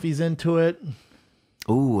monster if he's into it.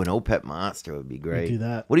 Ooh, an old pet monster would be great. do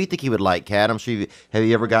that. What do you think he would like, Kat? I'm sure have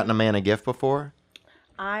you ever gotten a man a gift before?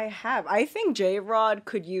 I have. I think J-Rod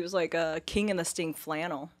could use like a King and the Sting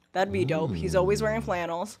flannel. That'd be dope. He's always wearing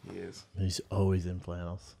flannels. He is. He's always in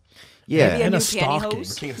flannels. Yeah. Maybe a And new a stocking.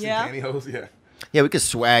 pantyhose. King of Sting Yeah. pantyhose, yeah. Yeah, we could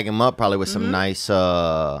swag him up probably with some nice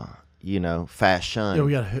fashion. Yeah,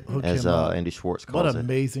 we gotta hook as him up. Andy Schwartz What calls an it.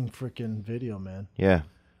 amazing freaking video, man. Yeah.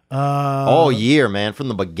 All year, man, from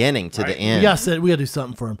the beginning to the end. Yeah, I said we gotta do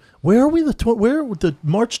something for him. Where are we? Where the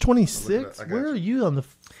March 26th? I got Where are you on the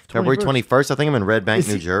February 21st? 21st, I think I'm in Red Bank, Is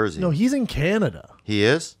New he- Jersey. No, he's in Canada. He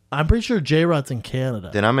is? I'm pretty sure J-Rod's in Canada.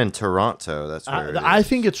 Then I'm in Toronto. That's where it is. I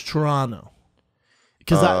think it's Toronto.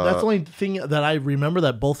 Because that's the only thing that I remember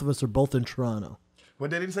that both of us are both in Toronto. What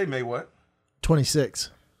did he say? May what? 26.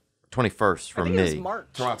 21st I for think it was me. March.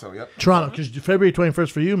 Toronto, yep. Toronto, because February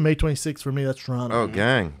 21st for you, May 26th for me. That's Toronto. Oh,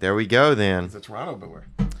 gang. There we go then. It's a Toronto biller.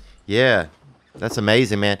 Yeah. That's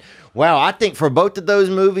amazing, man. Wow, I think for both of those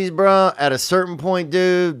movies, bruh, at a certain point,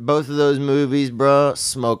 dude, both of those movies, bruh,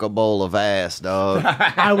 smoke a bowl of ass, dog.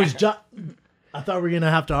 I thought we were going to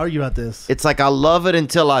have to argue about this. It's like I love it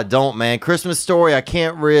until I don't, man. Christmas Story, I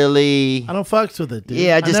can't really. I don't fucks with it, dude.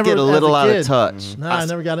 Yeah, I just never- get a as little out of kid, touch. No, I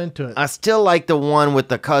never got into it. I still like the one with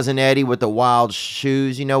the cousin Eddie with the wild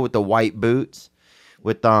shoes, you know, with the white boots,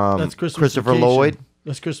 with That's Christmas Christopher Vacation. Lloyd.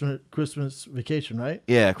 That's Christmas Vacation, right?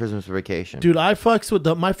 Yeah, Christmas Vacation. Dude, I fucks with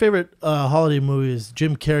my favorite holiday movie is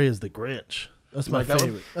Jim Carrey as the Grinch. That's my that one?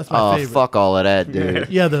 favorite. That's my favorite. Fuck all of that, dude.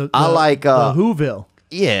 Yeah, the I like, the Whoville.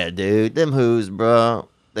 Yeah, dude, them who's, bro.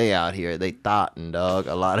 They out here, they thotting, dog.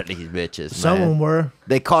 A lot of these bitches, Some of man. them were.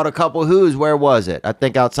 They caught a couple who's. Where was it? I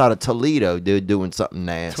think outside of Toledo, dude, doing something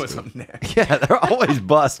nasty. What's up next? Yeah, they're always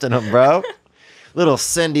busting them, bro. Little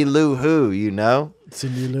Cindy Lou Who, you know?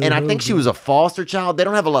 Cindy Lou And I Who, think she dude. was a foster child. They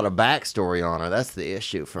don't have a lot of backstory on her. That's the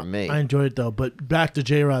issue for me. I enjoyed it though, but back to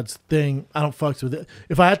J-Rod's thing, I don't fucks with it.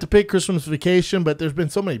 If I had to pick Christmas Vacation, but there's been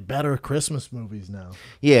so many better Christmas movies now.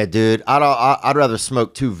 Yeah, dude. I'd rather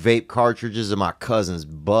smoke 2 vape cartridges in my cousin's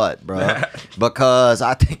butt, bro, because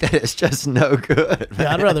I think that it's just no good. Man.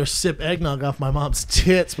 Yeah, I'd rather sip eggnog off my mom's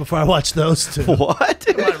tits before I watch those two. What?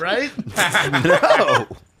 Am I right? No.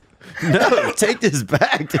 No, take this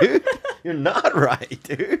back, dude. You're not right,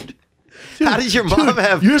 dude. How does your mom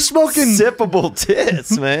have you're smoking sippable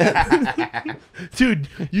tits, man? Dude,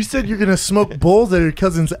 you said you're gonna smoke bowls at your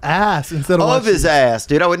cousin's ass instead of Of watching- his ass,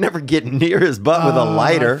 dude. I would never get near his butt with a Oh,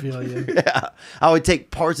 lighter. I feel you. Yeah, I would take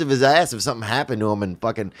parts of his ass if something happened to him and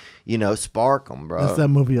fucking, spark him, bro. That's that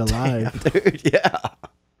movie Alive. Dude, yeah.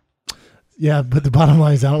 Yeah, but the bottom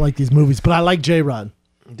line is I don't like these movies, but I like J-Rod.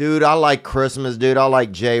 Dude, I like Christmas, dude. I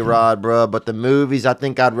like J-Rod, bro. But the movies, I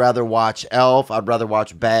think I'd rather watch Elf. I'd rather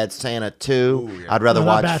watch Bad Santa 2. Ooh, yeah. I'd rather No,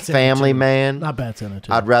 not watch Bad Santa Family 2. Man. Not Bad Santa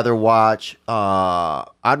too. I'd rather watch, I'd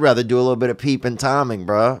rather do a little bit of peeping Toming,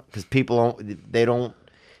 bro. Because people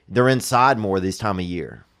they're inside more this time of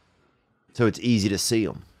year. So it's easy to see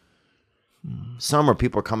them. Summer,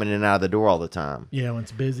 people are coming in and out of the door all the time. Yeah, when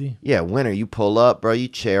it's busy. Yeah, winter, you pull up, bro. You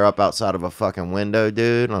chair up outside of a fucking window,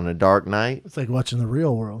 dude, on a dark night. It's like watching The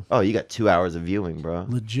Real World. Oh, you got 2 hours of viewing, bro.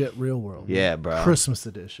 Legit Real World. Yeah, bro. Christmas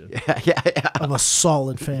edition Yeah. of a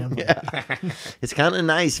solid family. It's kind of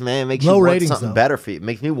nice, man. Makes Low you want ratings, something though. better for you.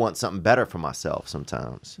 Makes me want something better for myself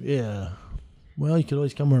sometimes. Yeah. Well, you could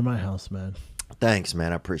always come over to my house, man. Thanks,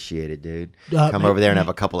 man. I appreciate it, dude. man, Come over there and have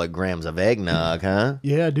a couple of grams of eggnog, huh?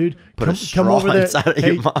 Yeah, dude. Put a straw inside of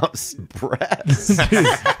your mom's breast. Dude,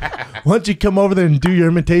 why don't you come over there and do your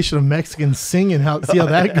imitation of Mexican singing? See how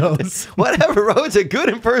that goes. Whatever, bro. It's a good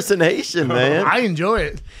impersonation, man. I enjoy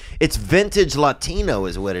it. It's vintage Latino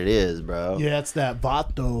is what it is, bro. Yeah, it's that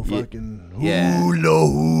vato fucking Yeah. hula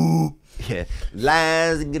hoop. Yeah.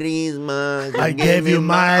 Last Christmas, I gave you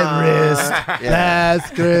my wrist.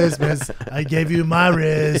 Last Christmas, I gave you my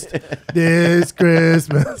wrist. This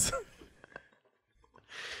Christmas.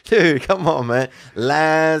 Dude, come on, man.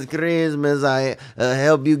 Last Christmas, I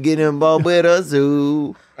helped you get involved with a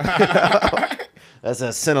zoo. That's a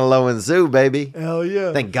Sinaloan zoo, baby. Hell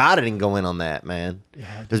yeah. Thank God I didn't go in on that, man.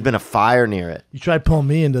 Yeah, there's been a fire near it. You tried pulling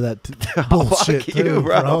me into that bullshit, Fuck you, too,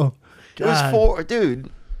 bro. It was God. 4,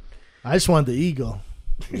 dude. I just wanted the eagle.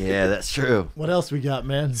 Yeah, that's true. What else we got,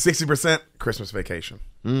 man? 60% Christmas vacation.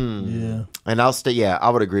 Yeah. And I'll stay. Yeah,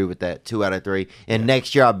 I would agree with that. 2 out of 3. And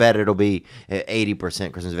next year, I bet it'll be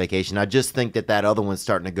 80% Christmas vacation. I just think that other one's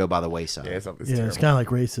starting to go by the wayside. Yeah, it's Yeah, it's kind of like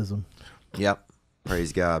racism. Yep.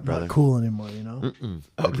 Praise God, brother. Not cool anymore, you know?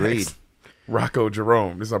 Agreed. Rocco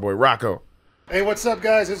Jerome. This is our boy Rocco. Hey, what's up,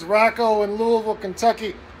 guys? It's Rocco in Louisville,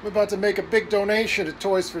 Kentucky. We're about to make a big donation to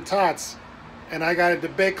Toys for Tots. And I got a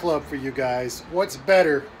debate club for you guys. What's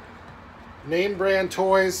better? Name brand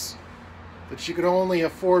toys that you could only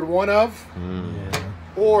afford one of?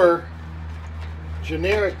 Or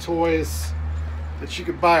generic toys that you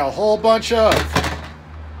could buy a whole bunch of?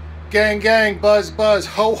 Gang, gang, buzz, buzz,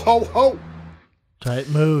 ho, ho, ho. Tight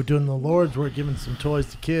move, doing the Lord's work, giving some toys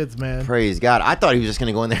to kids, man. Praise God. I thought he was just going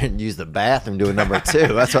to go in there and use the bathroom doing number 2.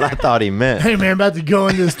 That's what I thought he meant. Hey, man, I'm about to go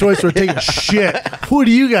into this toy store taking shit. What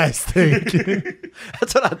do you guys think?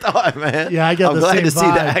 That's what I thought, man. Yeah, I got I'm the glad same to see the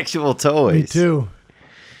vibe. actual toys. Me too.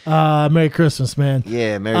 Merry Christmas, man.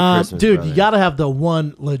 Yeah, Merry Christmas, dude. brother. You gotta have the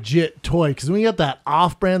one legit toy because when you got that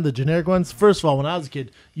off-brand, the generic ones. First of all, when I was a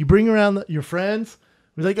kid, you bring around your friends.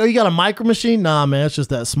 We're like, oh, you got a micro machine? Nah, man, it's just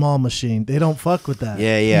that small machine. They don't fuck with that.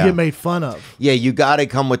 Yeah, yeah. You get made fun of. Yeah, you got to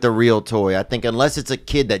come with the real toy. I think unless it's a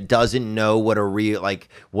kid that doesn't know what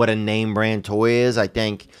a name brand toy is, I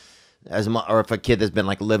think or if a kid that's been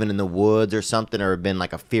like living in the woods or something or been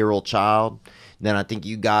like a feral child, then I think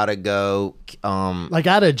you got to go Like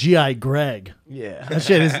I had a GI Greg. Yeah. That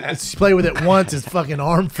shit is play with it once, his fucking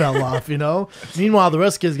arm fell off, you know? Meanwhile, the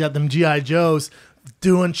rest of kids got them GI Joes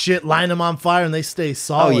doing shit, lighting them on fire, and they stay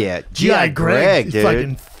solid. Oh, yeah. GI Greg, dude. his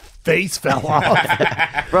fucking face fell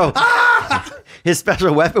off. Bro, his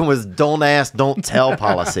special weapon was don't ask, don't tell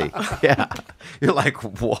policy. Yeah. You're like,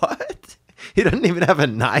 what? He doesn't even have a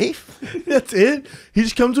knife? That's it? He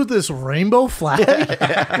just comes with this rainbow flag?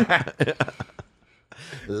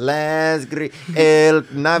 El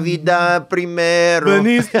Navidad primero.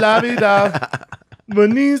 Feliz la vida.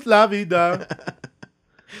 Feliz la vida.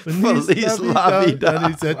 Feliz la vida.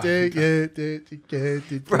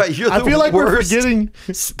 Bro, you're the I feel like we're worst forgetting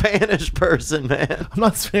Spanish person, man. I'm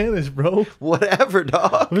not Spanish, bro. Whatever,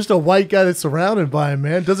 dog. I'm just a white guy that's surrounded by him,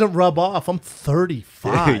 man. Doesn't rub off. I'm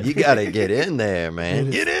 35. Dude, you gotta get in there, man.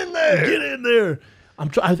 Get in there. Get in there.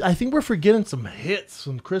 I think we're forgetting some hits,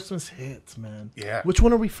 some Christmas hits, man. Yeah. Which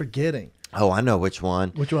one are we forgetting? Oh, I know which one.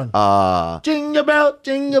 Which one? Jingle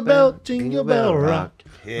Jingle bell, jingle bell, rock,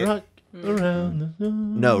 Hit. rock around the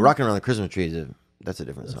sun. No, Rockin' Around the Christmas Tree that's a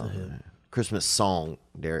different song. Christmas song,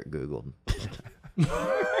 Derek Googled.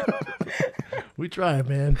 We try,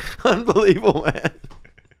 man. Unbelievable, man.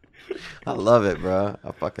 I love it, bro.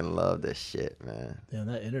 I fucking love this shit, man. Damn,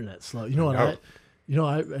 that internet's slow. You know what?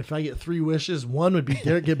 If I get 3 wishes, 1 would be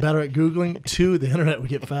Derek get better at Googling. 2, the internet would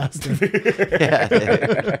get faster. Yeah,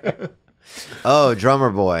 dude. Oh,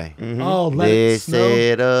 Drummer Boy. Oh, let They it snow.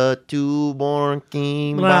 said a two-born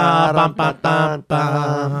king. Ba, ba, ba, ba,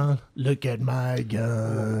 ba. Look at my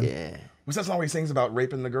gun. Yeah. What's that song where he sings about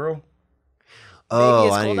raping the girl? Oh,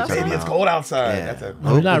 It's I Cold know Outside? you're Baby, talking it's about. cold outside. Yeah. That's a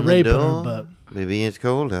No, we're not Open the raping her, door. but Baby, it's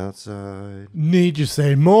cold outside. need you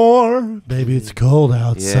say more? Baby, it's cold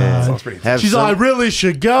outside. Yeah. Sounds pretty Have She's some- all, I really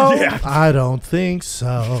should go. Yeah. I don't think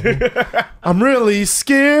so. I'm really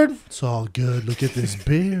scared. It's all good. Look at this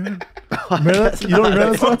beard. Remember that? You don't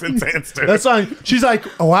remember that song? Something intense, dude. That song. She's like,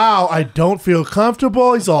 wow, I don't feel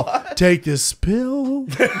comfortable. He's all, take this pill.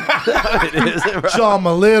 It isn't, bro. So I'm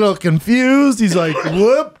a little confused. He's like,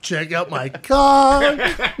 whoop, check out my car.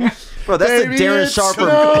 Bro, that's Baby, a Darren it's Sharper.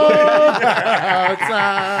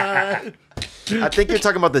 outside. I think you're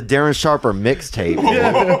talking about the Darren Sharper mixtape.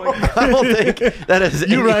 I don't think that is.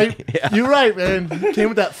 You're any- right. Yeah. You're right, man. Came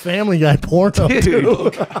with that Family Guy porno, Dude,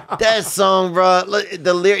 too. that song, bro.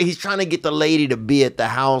 The lyric, he's trying to get the lady to be at the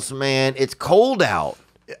house, man. It's cold out.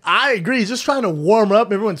 I agree. He's just trying to warm her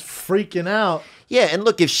up. Everyone's freaking out. Yeah, and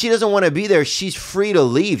look, if she doesn't want to be there, she's free to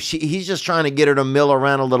leave. He's just trying to get her to mill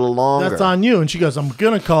around a little longer. That's on you. And she goes, I'm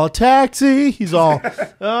going to call a taxi. He's all,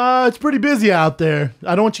 it's pretty busy out there.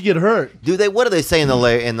 I don't want you to get hurt. What do they say in the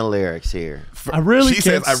lyrics here? I really She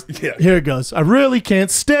can't. says, Here it goes. I really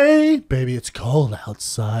can't stay. Baby, it's cold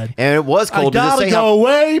outside. And it was cold. I gotta go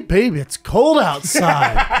away. Baby, it's cold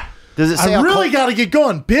outside. Does it say I how really cold? gotta get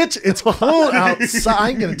going. Bitch, it's cold outside. I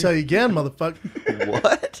ain't going to tell you again, motherfucker.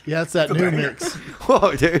 What? Yeah, it's that new mix.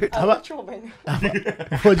 Whoa, dude. A literal banger.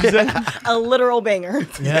 What'd you say? A literal banger.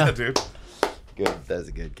 Yeah. dude. Good. That's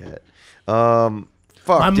a good cat.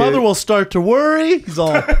 Fuck, My dude. mother will start to worry. He's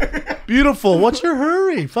all, beautiful. What's your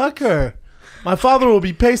hurry? Fuck her. My father will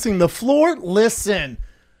be pacing the floor. Listen,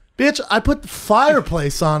 bitch, I put the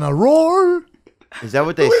fireplace on a roar. Is that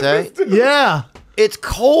what they say? Yeah. It's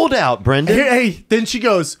cold out, Brendan. Hey, then she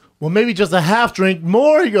goes, well, maybe just a half drink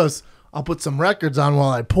more. He goes, I'll put some records on while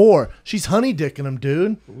I pour. She's honey dicking him,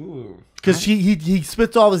 dude. Because he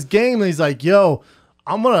spits all this game and he's like, yo,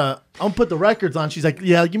 I'm gonna put the records on. She's like,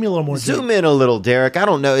 yeah, give me a little more. Zoom in a little, Derek. I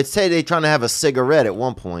don't know. It say they trying to have a cigarette at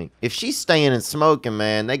one point. If she's staying and smoking,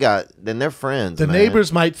 man, then they're friends. The man.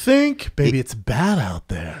 neighbors might think, baby, it's bad out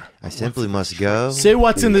there. I simply must go. Say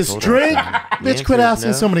what's in this Hold drink. on. The Bitch, quit answer is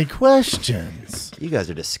asking no. so many questions. You guys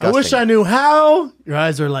are I disgusting. wish I knew how. Your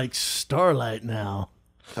eyes are like starlight now.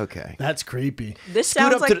 Okay. That's creepy. This Scoot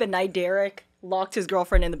sounds up like to the night Derek locked his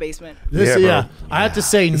girlfriend in the basement. This, Yeah, bro. I have to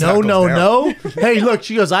say This no, how it no, goes no. Hey, look,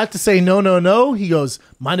 she goes, I have to say no, no, no. He goes,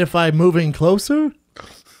 mind if I move in closer?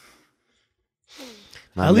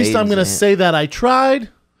 My At least I'm maiden's going to aunt. say that I tried.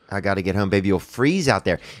 I got to get home, baby. You'll freeze out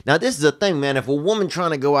there. Now, this is the thing, man. If a woman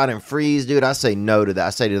trying to go out and freeze, dude, I say no to that. I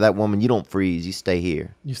say to that woman, you don't freeze. You stay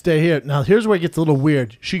here. You stay here. Now, here's where it gets a little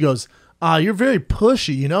weird. She goes, you're very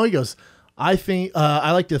pushy, you know? He goes, I think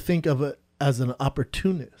I like to think of it as an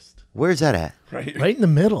opportunist. Where's that at? Right in the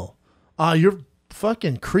middle. You're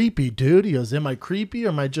fucking creepy, dude. He goes, am I creepy or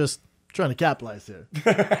am I just trying to capitalize here?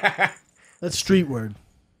 That's street word.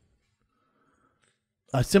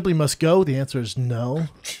 I simply must go. The answer is no.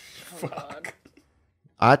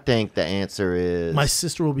 I think the answer is... My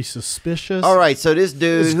sister will be suspicious. All right, so this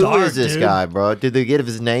dude, It's who dark, is this dude. guy, bro? Did they give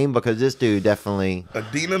his name? Because this dude definitely...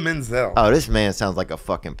 Adina Menzel. Oh, this man sounds like a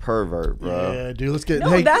fucking pervert, bro. Yeah, dude. Let's get. No,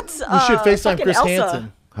 hey, that's, we should FaceTime fucking Chris Elsa.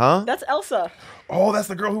 Hansen. Huh? That's Elsa. Oh, that's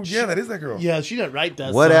the girl who. Yeah, that is that girl. Yeah, she didn't write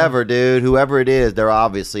that. Whatever, dude. Whoever it is, they're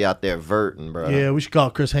obviously out there verting, bro. Song. Yeah, we should call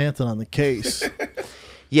Chris Hansen on the case.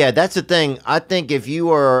 Yeah, that's the thing. I think if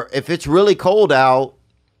it's really cold out,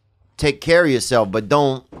 take care of yourself, but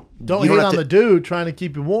don't Don't you hate have on to- the dude trying to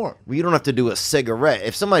keep you warm. You don't have to do a cigarette.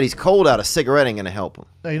 If somebody's cold out, a cigarette ain't gonna help them.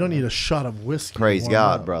 No, you don't need a shot of whiskey. to Praise warm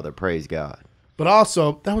God, up. brother. Praise God. But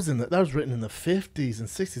also, that was written in the 50s and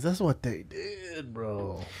 60s. That's what they did,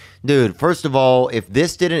 bro. Dude, first of all, if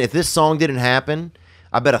this song didn't happen,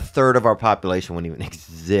 I bet a third of our population wouldn't even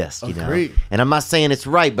exist, you know? Agreed. And I'm not saying it's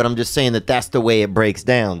right, but I'm just saying that that's the way it breaks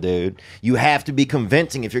down, dude. You have to be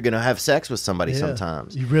convincing if you're going to have sex with somebody Yeah.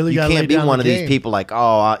 sometimes. You really gotta can't lay be down one the of these game. people like,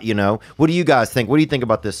 you know. What do you guys think? What do you think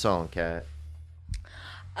about this song, Kat?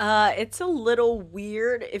 It's a little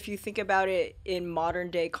weird if you think about it in modern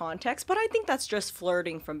day context, but I think that's just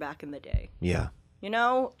flirting from back in the day. Yeah. You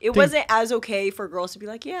know, it wasn't as okay for girls to be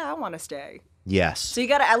like, yeah, I want to stay. Yes. So you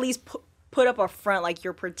got to at least put up a front like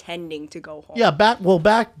you're pretending to go home. Yeah,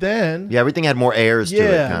 back then. Yeah, everything had more airs to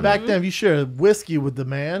it, Yeah, kind back of. then, if you share whiskey with the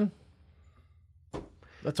man,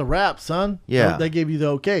 that's a wrap, son. Yeah. They gave you the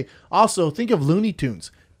okay. Also, think of Looney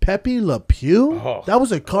Tunes. Pepe Le Pew? Oh. That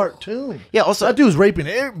was a cartoon. Yeah, also... That dude was raping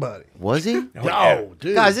everybody. Was he? No,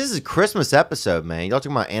 dude. Guys, this is a Christmas episode, man. Y'all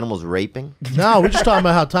talking about animals raping? No, we're just talking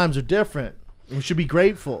about how times are different. We should be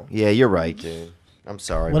grateful. Yeah, you're right, dude. I'm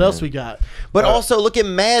sorry. What man. else we got? But also, look at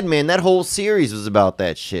Mad Men. That whole series was about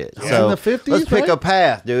that shit. Yeah. So In the 50s, let's pick right? a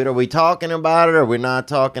path, dude. Are we talking about it? Or are we not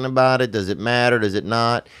talking about it? Does it matter? Does it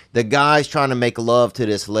not? The guy's trying to make love to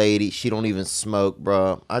this lady. She don't even smoke,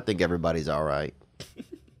 bro. I think everybody's all right.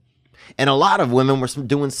 And a lot of women were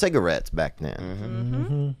doing cigarettes back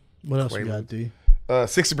then. What else we got, D?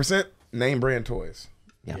 60% name brand toys.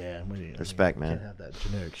 Yeah. we Respect, man. Can't have that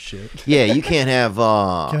generic shit. Yeah, you can't have...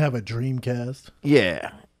 Can't have a Dreamcast.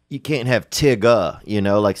 Yeah. You can't have Tigger, you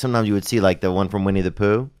know? Like sometimes you would see like the one from Winnie the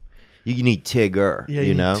Pooh. You need Tigger, Yeah,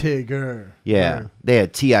 you know? Tigger. Yeah. They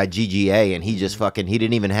had Tigga and he just fucking, he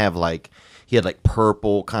didn't even have like, he had like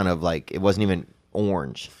purple kind of like, it wasn't even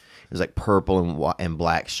orange. It was like purple and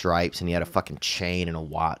black stripes and he had a fucking chain and a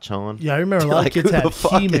watch on. Yeah, I remember a lot Like, of kids who had the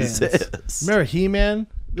fuck He-Man. is this? Remember He-Man?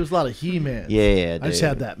 There's a lot of He-Man. Yeah, I just dude.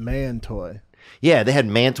 had that man toy. Yeah, they had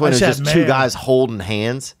man toy. I And it was just just had two man. guys holding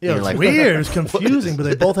hands. Yeah, And it's you're like, weird. It's confusing, but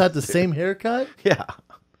they both had the same haircut. Yeah.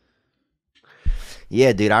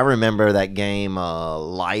 Yeah, dude, I remember that game,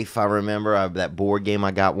 Life. I remember that board game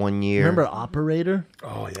I got one year. Remember Operator?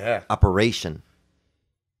 Oh yeah. Operation.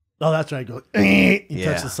 Oh, that's right. Go. You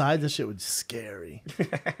Yeah. touch the side. This shit was scary.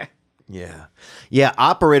 Yeah. Yeah,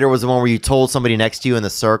 Operator was the one where you told somebody next to you in the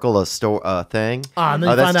circle a thing. And then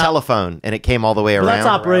you that's find out- telephone, and it came all the way Well, around. that's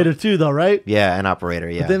Operator too, though, right? Yeah, an Operator,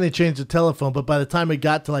 yeah. But then they changed the telephone. But by the time it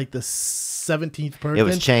got to like the 17th person, It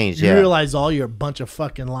was changed, You yeah. realize all you're a bunch of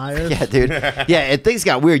fucking liars. Yeah, dude. Yeah, and things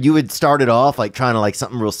got weird. You would start it off like trying to like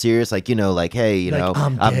something real serious, like like hey, Like,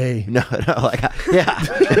 I'm gay. No, like yeah,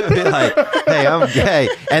 It'd be like hey, I'm gay,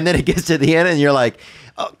 and then it gets to the end, and you're like,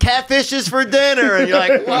 oh, catfish is for dinner, and you're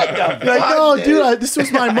like, what the fuck, You're like, no, dude, this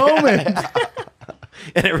was my moment.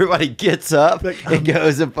 And everybody gets up and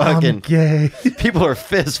goes and I'm fucking. gay. People are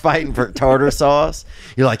fist fighting for tartar sauce.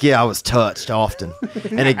 You're like, yeah, I was touched often,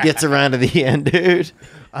 and it gets around to the end, dude.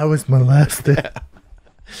 I was molested.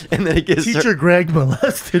 And then it gets Teacher Greg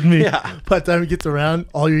molested me. Yeah. By the time he gets around,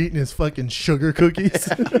 all you're eating is fucking sugar cookies.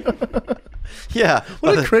 yeah.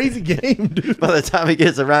 What a crazy game, dude. By the time he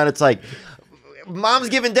gets around, it's like, Mom's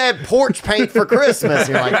giving Dad porch paint for Christmas.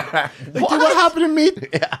 You're like, Like, dude, what happened to me?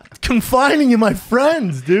 Yeah. Confining you, my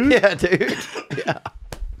friends, dude. Yeah, dude. Yeah.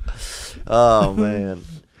 Oh man.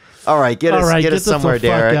 All right, get us All right, us somewhere, the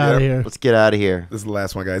fuck Derek. outta here. Let's get out of here. This is the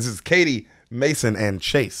last one, guys. This is Katie, Mason, and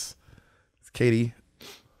Chase. It's Katie,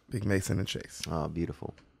 Big Mason, and Chase. Oh,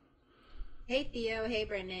 beautiful. Hey Theo, hey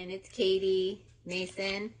Brendan, it's Katie,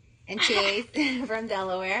 Mason, and Chase from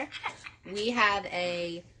Delaware. We have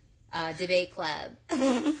a debate club.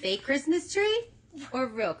 Fake Christmas tree or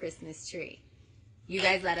real Christmas tree? You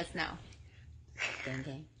guys let us know. Gang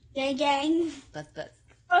gang. Gang gang. Buzz buzz.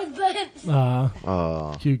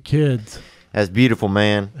 Oh, Cute kids. that's beautiful,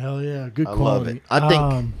 man. Hell yeah, good I quality. love it. I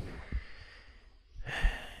think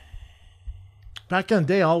back in the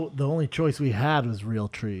day, the only choice we had was real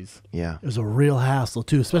trees. yeah, It was a real hassle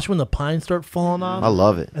too, especially when the pines start falling off. I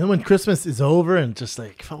love it. And then when Christmas is over and just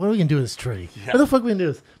like, fuck, what are we gonna do with this tree? What the fuck are we gonna do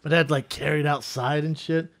with this? But I'd like carry it outside and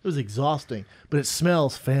shit. It was exhausting, but it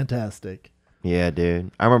smells fantastic. Yeah,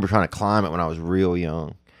 dude. I remember trying to climb it when I was real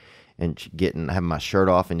young, and having my shirt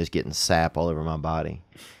off and just getting sap all over my body,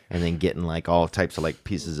 and then getting like all types of like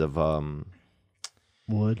pieces of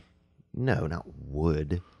Wood. no, not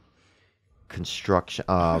wood. Construction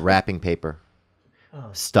wrapping paper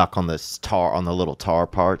stuck on the little tar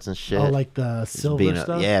parts and shit. Oh, like the silver being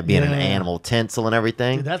stuff? being an animal tinsel and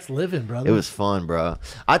everything. Dude, that's living, brother. It was fun, bro.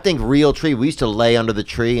 I think real tree. We used to lay under the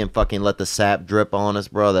tree and fucking let the sap drip on us,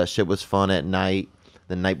 bro. That shit was fun at night.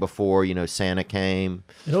 The night before, Santa came.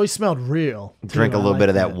 It always smelled real. Drink too. a I little like bit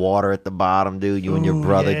of that water at the bottom, dude. You and your Ooh,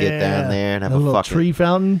 brother get yeah. down there and have That a little fucking tree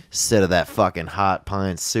fountain. sip of that fucking hot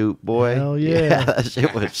pine soup, boy. Hell yeah. That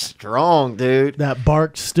shit was strong, dude. That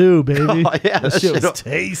bark stew, baby. Oh, yeah, that shit was shit'll-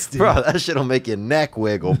 tasty. Bro, that shit'll make your neck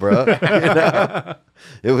wiggle, bro.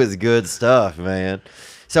 It was good stuff, man.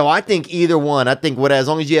 So I think either one. I think as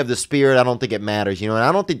long as you have the spirit, I don't think it matters, And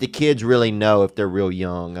I don't think the kids really know if they're real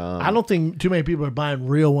young. I don't think too many people are buying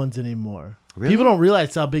real ones anymore. Really? People don't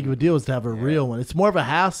realize how big of a deal it is to have a real one. It's more of a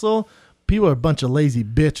hassle. People are a bunch of lazy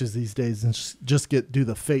bitches these days and just do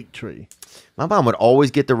the fake tree. My mom would always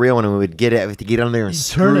get the real one, and we would get on there and turn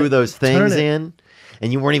screw it, those turn things it. in.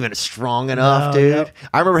 And you weren't even strong enough, No, dude. yep.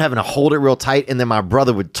 I remember having to hold it real tight, and then my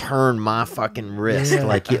brother would turn my fucking wrist Yeah.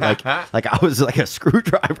 like I was like a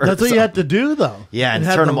screwdriver. That's or what you had something. to do, though. Yeah, and It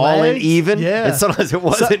had turn the them all in legs. even. Yeah. And sometimes it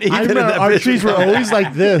wasn't even. I and remember that our bitch trees would were come always out.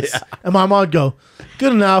 like this. And my mom would go,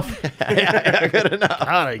 good enough. Yeah, good enough.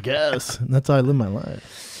 God, I guess. And that's how I live my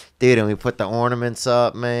life. Dude, and we put the ornaments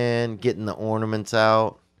up, man, getting the ornaments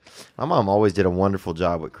out. My mom always did a wonderful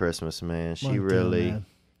job with Christmas, man. She Mine too, really. man.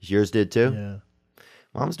 Yours did too? Yeah.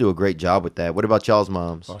 Moms do a great job with that. What about y'all's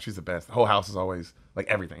moms? Oh, she's the best. The whole house is always like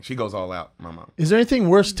everything. She goes all out. My mom. Is there anything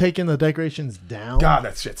worse taking the decorations down? God,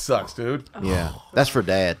 that shit sucks, dude. Yeah, that's for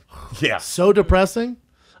Dad. Yeah. So depressing.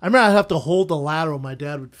 I remember I'd have to hold the ladder when my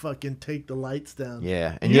dad would fucking take the lights down.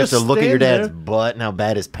 Yeah, and you have to just look at your stand dad's there. butt and how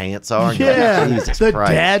bad his pants are. And you're Yeah, like, Jesus the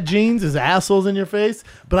Christ. dad jeans, his assholes in your face.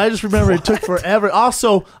 But I just remember it took forever.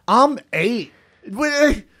 Also, I'm 8.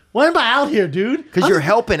 Why am I out here, dude? 'Cause you're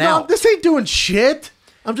helping out. This ain't doing shit.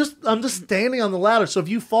 I'm just standing on the ladder. So if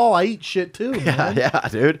you fall, I eat shit too, man. Yeah,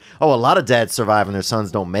 dude. Oh, a lot of dads survive and their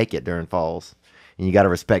sons don't make it during falls. And you got to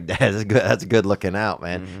respect that. That's good looking out,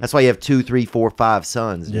 man. That's why you have 2, 3, 4, 5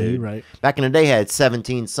 sons, dude. Yeah, you're right. Back in the day, I had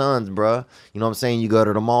 17 sons, bro. You know what I'm saying? You go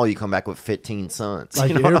to the mall, you come back with 15 sons. Like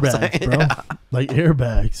you know what I'm airbags, saying? bro. Like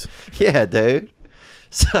airbags. Yeah, dude.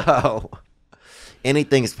 So,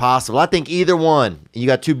 Anything is possible. I think either one. You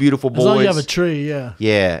got two beautiful boys. As long as you have a tree, yeah.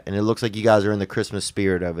 Yeah, and it looks like you guys are in the Christmas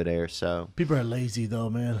spirit over there. So People are lazy though,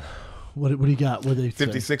 man. What do you got? What do they say?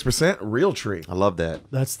 56% real tree. I love that.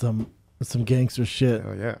 That's some gangster shit.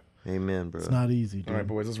 Oh yeah. Amen, bro. It's not easy, dude. All right,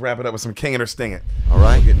 boys. Let's wrap it up with some King It or Sting It. All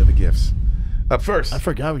right. We'll get into the gifts. Up first. I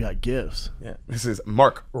forgot we got gifts. Yeah. This is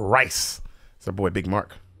Mark Rice. It's our boy Big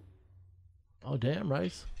Mark. Oh damn,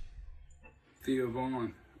 Rice. Theo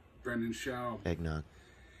Vaughn, Brendan Schaub. Eggnog.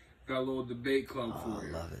 Got a little debate club for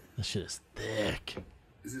you. I love it. This shit is thick.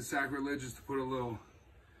 Is it sacrilegious to put a little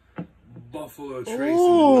Buffalo Trace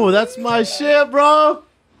Ooh, that's my shit, bro.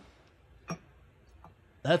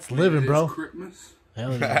 That's living, bro. Christmas?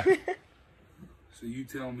 Hell yeah. So you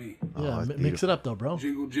tell me. Yeah, mix it up though, bro.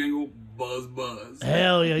 Jingle, jingle, buzz, buzz.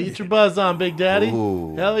 Hell yeah, get your buzz on, Big Daddy.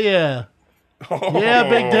 Ooh. Hell yeah. Yeah,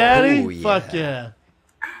 Big Daddy. Ooh, yeah. Fuck yeah.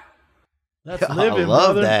 That's living, I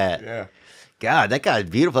love brother. that. Yeah. God, that guy's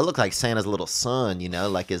beautiful. It looks like Santa's little son, you know,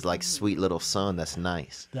 like his sweet little son. That's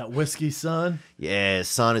nice. That whiskey son. Yeah, his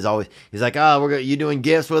son is always. He's like, oh, you doing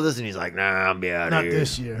gifts with us? And he's like, nah, I'll be out Not here.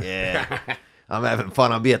 this year. Yeah, I'm having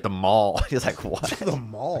fun. I'll be at the mall. He's like, what? The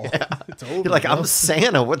mall. It's over. He's like, bro. I'm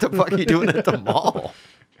Santa. What the fuck are you doing at the mall?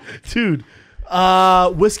 Dude,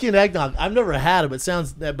 whiskey and eggnog. I've never had it, but it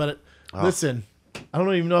sounds. Listen, I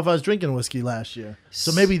don't even know if I was drinking whiskey last year.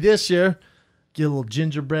 So maybe this year, get a little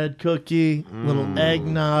gingerbread cookie, little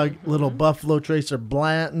eggnog, little Buffalo Tracer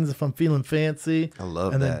Blanton's if I'm feeling fancy. I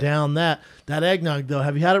love and that. then down that eggnog though.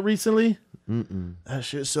 Have you had it recently? That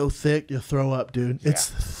shit's so thick, you'll throw up, dude. It's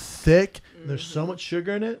thick. There's so much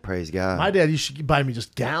sugar in it. Praise God. My dad used to buy me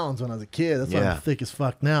just gallons when I was a kid. That's why Yeah. I'm thick as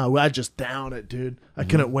fuck now. I just down it, dude. I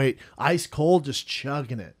couldn't wait. Ice cold, just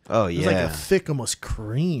chugging it. Oh, It's like yeah. a thick, almost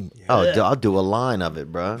cream. Oh, Yeah. I'll do a line of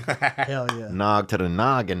it, bro. Hell yeah. Nog to the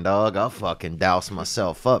noggin, dog. I'll fucking douse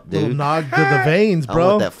myself up, dude. Little nog to the veins, I bro.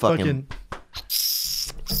 want that fucking-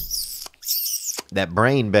 That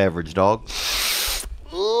brain beverage, dog.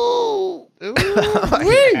 Ooh.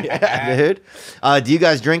 Yeah, dude. Do you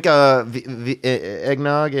guys drink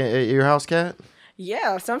eggnog at your house, Cat?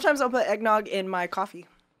 Yeah, sometimes I'll put eggnog in my coffee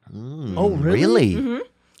Oh, really?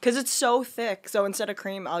 because it's so thick. So instead of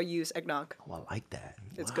cream, I'll use eggnog. Oh, I like that.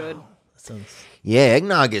 It's good. Yeah,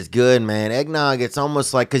 eggnog is good, man. Eggnog, it's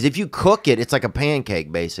almost like, because if you cook it, it's like a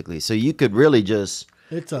pancake, basically. So you could really just,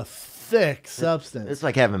 It's a thick substance. it's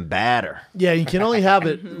like having batter. Yeah, you can only have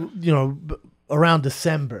it, around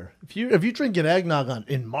December. If you drink an eggnog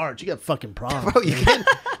in March, you got fucking problems. Bro,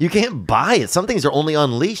 you can't buy it. Some things are only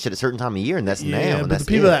unleashed at a certain time of year, and that's now. Yeah, And but that's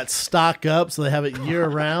the people it. that stock up so they have it year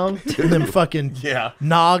round, and them fucking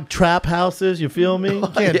nog trap houses, you feel me? You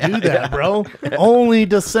can't do that, bro. Only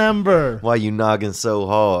December. Why you nogging so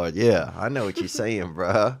hard? Yeah, I know what you're saying,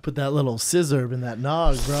 bro. Put that little scissor in that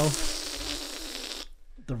nog, bro.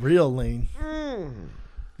 The real lean.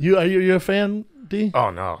 Are you a fan, D? Oh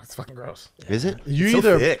no, it's fucking gross. Is it? It's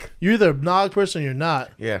so thick. You're either a nog person or you're not.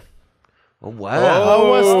 Yeah. Oh, wow. Oh,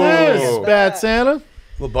 what's this? Bad Santa?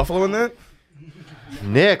 Little buffalo in that?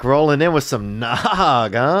 Nick rolling in with some nog,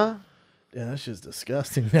 huh? Yeah, that shit's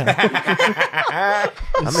disgusting now.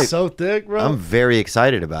 It's so thick, bro. I'm very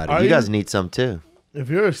excited about it. Are You guys you? need some too. If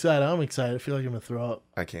you're excited, I'm excited. I feel like I'm gonna throw up.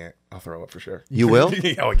 I can't. I'll throw up for sure. You will?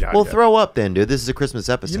 Oh god. Well, yeah. throw up then, dude. This is a Christmas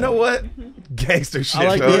episode. You know what? Gangster shit. I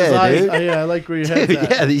like though. where his Yeah, eyes. dude. I like where your head's Dude, at.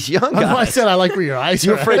 yeah, these young That's why I guys. said I like where your eyes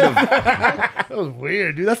You're are. afraid of. That was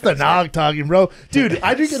weird, dude. That's the nog talking, bro. Dude,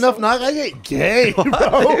 I drink enough nog, I get gay,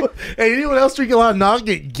 bro. Hey, anyone else drink a lot of nog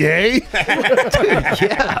get gay?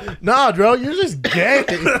 Yeah. Nah, bro, you're just gay.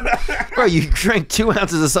 Bro, you drank 2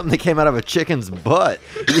 ounces of something that came out of a chicken's butt.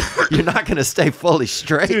 You're not going to stay fully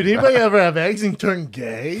straight. Dude, anybody ever have eggs and turn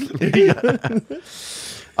gay?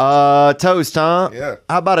 Toast, huh? Yeah.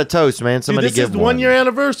 How about a toast, man? Dude, Somebody this give is the one. 1 year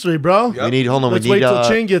anniversary, bro. Yep. We need, hold on, Let's we wait need, till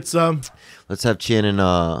Chin gets some. let's have Chin and,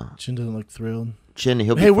 Chin doesn't look thrilled. Chin,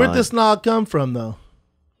 he'll be Hey, where'd fine. this nog come from, though?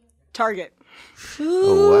 Target.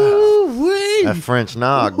 Oh, wow. Wait. That French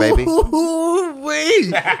nog, baby. Wait.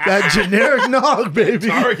 That generic nog, baby.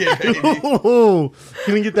 Target, baby.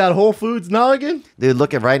 Can we get that Whole Foods noggin? Dude,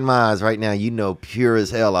 look at right in my eyes right now. You know pure as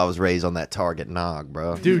hell I was raised on that Target nog,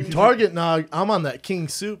 bro. Dude, Target nog, I'm on that King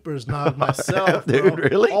Supers nog myself, Dude, bro.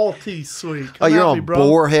 really? All tea sweet. Oh, Come you're at on me, bro.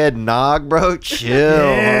 boarhead nog, bro? Chill.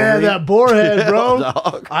 Yeah, homie. that boarhead, bro. Chill,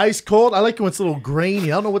 dog. Ice cold. I like it when it's a little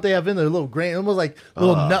grainy. I don't know what they have in there. A little grainy. Almost like a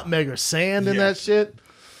little nutmeg or sand in that shit.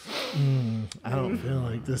 I don't feel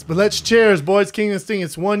like this. But let's cheers, boys. King and Sting.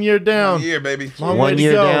 It's 1 year down. Yeah, baby. Long way One to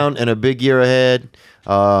year go. down and a big year ahead.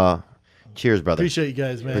 Cheers, brother. Appreciate you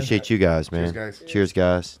guys, man. Appreciate you guys, man. Cheers, guys. Cheers,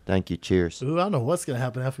 guys. Thank you. Cheers. Ooh, I don't know what's going to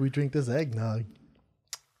happen after we drink this eggnog.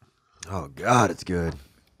 Oh God, it's good.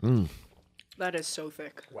 That is so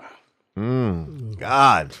thick. Wow.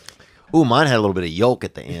 God. Ooh, mine had a little bit of yolk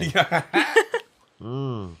at the end.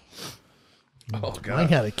 Oh God. Mine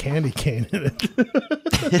had a candy cane in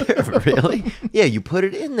it. Really? Yeah, you put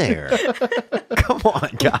it in there. Come on,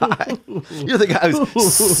 guy. You're the guy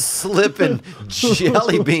who's slipping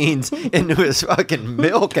jelly beans into his fucking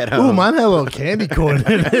milk at home. Ooh, mine had a little candy corn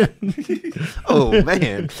in it. Oh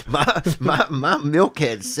man, my milk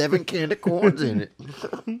had 7 candy corns in it.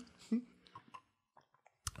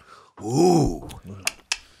 Ooh.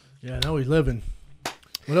 Yeah, now we living.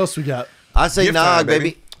 What else we got? I say Gift nog, time,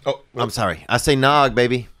 baby. baby. Oh, I'm sorry. I say nog,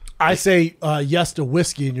 baby. I say yes to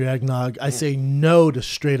whiskey in your eggnog. I say no to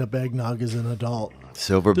straight up eggnog as an adult.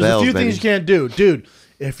 Silver There's bells, a few baby. things you can't do. Dude,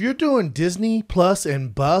 if you're doing Disney Plus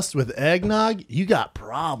and bust with eggnog, you got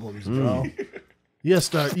problems, bro. You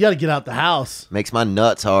gotta get out the house. Makes my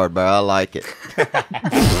nuts hard, bro. I like it.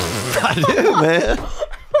 I do, man.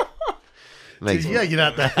 Makes Dude, you gotta get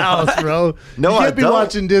out the house, bro. No, you I can't be don't.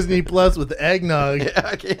 watching Disney Plus with eggnog. Yeah,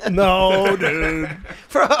 I can. No, dude.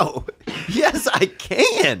 Bro, yes, I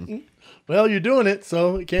can. Well, you're doing it,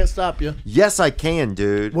 so it can't stop you. Yes, I can,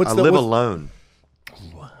 dude. I live alone.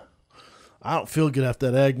 I don't feel good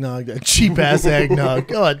after that eggnog, that cheap ass eggnog.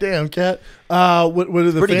 God damn, cat. What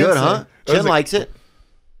are the Pretty fans good, saying? huh? Jen likes it.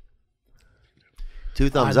 2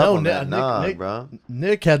 thumbs I up know, on that nog, Nick, bro.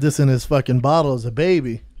 Nick had this in his fucking bottle as a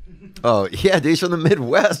baby. Oh, yeah, dude, he's from the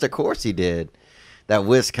Midwest. Of course he did. That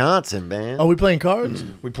Wisconsin, man. Oh, we playing cards?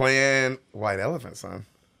 We playing White Elephant, son.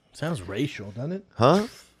 Sounds racial, doesn't it? Huh?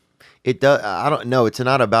 It does. I don't know. It's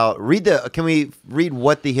not about. Can we read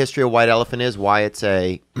what the history of White Elephant is? Why it's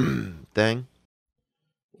a thing?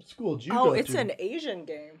 What school did you Oh, go it's to? an Asian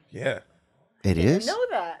game. Yeah. It I is? know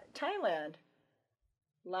that. Thailand.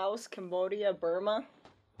 Laos, Cambodia, Burma.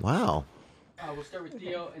 Wow. We'll start with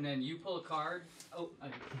Theo, and then you pull a card. Oh,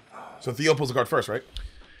 So Theo pulls the card first, right?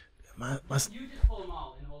 My you just pull them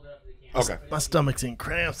all and hold it up to the camera. Okay. My stomach's in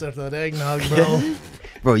cramps after that eggnog, bro.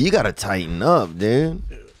 Bro, you got to tighten up, dude.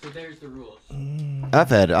 So there's the rules. I've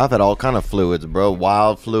had all kind of fluids, bro.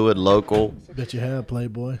 Wild fluid, local. Bet you have,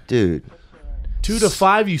 Playboy. Dude. 2 to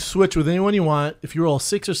 5, you switch with anyone you want. If you roll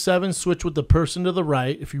 6 or 7, switch with the person to the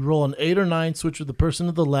right. If you roll an 8 or 9, switch with the person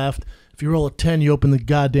to the left. If you roll a 10, you open the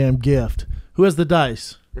goddamn gift. Who has the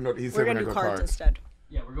dice? He's We're going to do cards instead.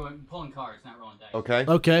 Yeah, we're pulling cards, not rolling dice. Okay.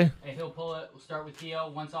 Okay. Hey, he'll pull it. We'll start with Theo.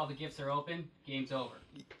 Once all the gifts are open, game's over.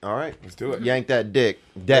 All right. Let's do it. Yank that deck.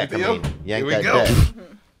 I mean. Yank Here we that go. deck.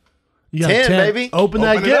 You got 10, 10, baby. Open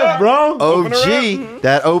that Open it gift, up. bro. OG.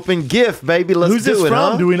 That open gift, baby. Let's Who's do this it,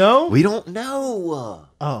 from? huh? Do we know? We don't know.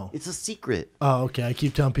 Oh. It's a secret. Oh, okay. I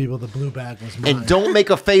keep telling people the blue bag was mine. And don't make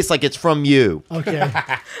a face like it's from you. Okay.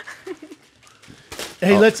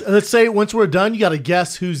 Hey, let's say once we're done, you got to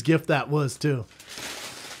guess whose gift that was too.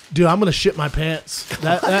 Dude, I'm gonna shit my pants.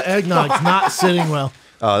 That eggnog's not sitting well.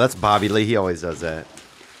 Oh, that's Bobby Lee. He always does that.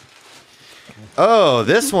 Oh,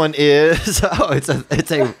 this one is. Oh, it's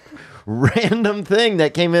a random thing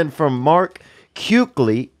that came in from Mark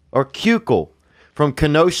Kuechly or Kuechel from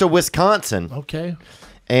Kenosha, Wisconsin. Okay.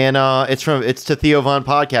 And it's to Theo Von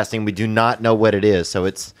Podcasting. We do not know what it is, so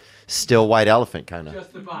it's still White Elephant kind of.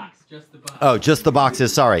 Just the box. Just the box. Oh, just the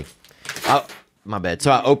boxes. Sorry. My bad.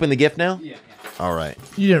 So I open the gift now? Yeah. All right.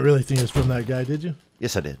 You didn't really think it was from that guy, did you?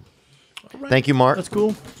 Yes, I did. Thank you, Mark. That's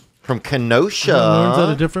cool. From Kenosha. Learns at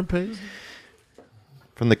a different pace.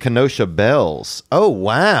 From the Kenosha Bells. Oh,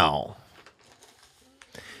 wow.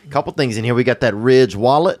 Couple things in here. We got that Ridge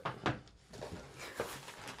wallet.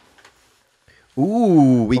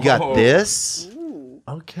 Ooh, we got this.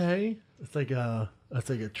 Okay. It's like a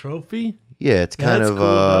trophy. Yeah, it's kind That's of cool,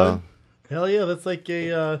 dog. Hell yeah, that's like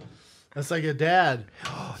a dad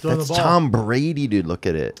throwing that's the ball. Tom Brady, dude. Look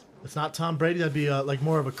at it. It's not Tom Brady. That'd be like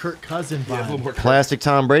more of a Kirk Cousin vibe. a little more Plastic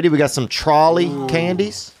Tom Brady. We got some trolley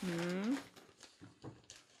candies.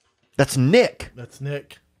 That's Nick. That's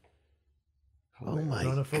Nick. Oh my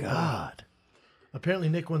Throwing a football. God. Apparently,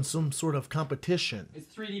 Nick won some sort of competition.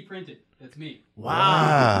 It's 3D printed. That's me.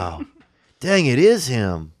 Wow. Dang, it is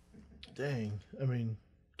him. Dang. I mean,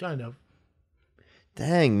 kind of.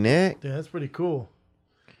 Dang, Nick. Yeah, that's pretty cool.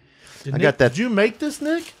 I got that. Did you make this,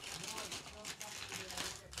 Nick?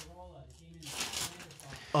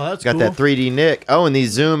 Oh, that's Got cool. that 3D Nick. Oh, and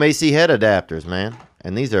these Zoom AC head adapters, man.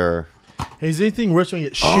 And these are. Hey, is anything worse when you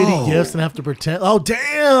get shitty gifts and have to pretend? Oh, damn.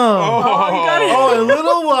 Oh, you got it. Oh, a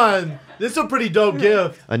little one. This is a pretty dope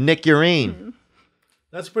gift. A Nick Urine.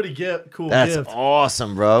 That's a pretty cool That's gift.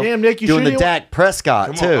 awesome, bro. Damn, Nick, you doing sure the you Dak Prescott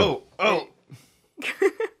Come too. on. Oh.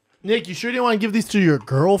 Nick, you sure you don't want to give these to your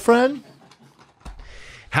girlfriend?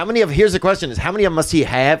 Here's the question: is how many of them must he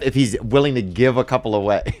have if he's willing to give a couple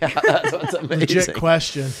away? That's what's amazing. Legit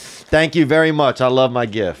question. Thank you very much. I love my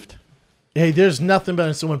gift. Hey, there's nothing better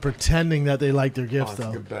than someone pretending that they like their gifts,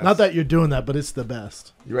 though. Not that you're doing that, but it's the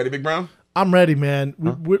best. You ready, Big Brown? I'm ready, man.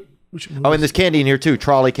 Oh, and there's candy in here too.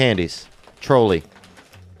 Trolley candies. Trolley.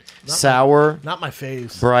 Sour. Not my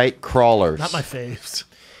faves. Bright crawlers. Not my faves.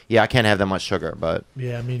 Yeah, I can't have that much sugar, but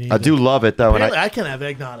yeah, me neither. I do love it though. Apparently, I can't have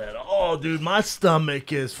eggnog at all, dude. My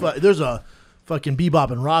stomach is. There's a fucking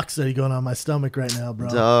bebop and rocksteady going on in my stomach right now, bro.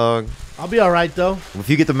 Dog. I'll be all right though. If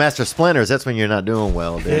you get the Master Splinters, that's when you're not doing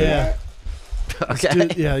well, dude. Yeah. Okay.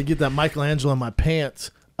 Yeah, you get that Michelangelo in my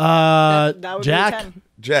pants. That would Jack. be a 10.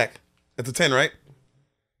 Jack. It's a 10, right?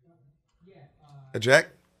 A Jack?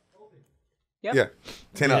 Yep. Yeah.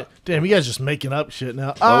 10 up. Damn, you guys just making up shit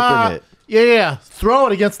now. Open it. Yeah. Throw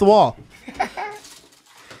it against the wall.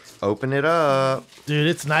 Open it up. Dude,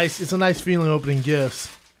 it's nice. It's a nice feeling opening gifts.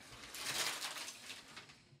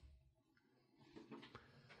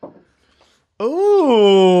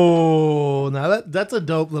 Oh, now that's a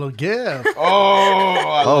dope little gift.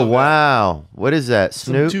 Oh wow. What is that?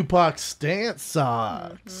 Some Snoop? Tupac stance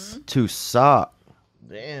socks. Two sock.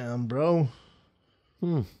 Damn, bro.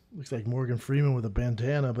 Looks like Morgan Freeman with a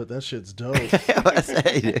bandana, but that shit's dope. I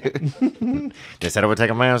say, dude. They said it would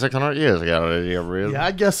take a man 600 years ago. Yeah,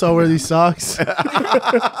 I guess I'll wear these socks.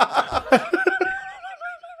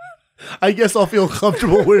 I guess I'll feel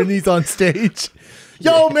comfortable wearing these on stage.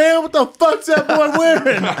 Yo, man, what the fuck's that boy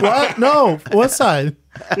wearing? What? No. What side?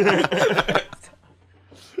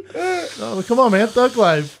 Oh, come on, man. Thug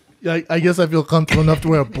life. I guess I feel comfortable enough to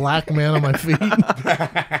wear a black man on my feet.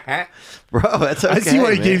 Bro, that's okay. I see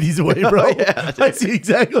why you man. gave these away, bro. Oh, yeah, I see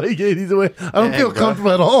exactly why you gave these away. I don't Dang, feel bro.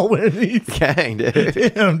 comfortable at all wearing these. Gang,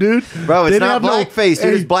 dude. Damn, dude. Bro, They it's didn't not have no- blackface,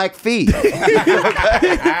 dude. It's black feet. They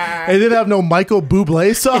didn't have no Michael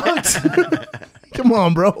Bublé socks. Come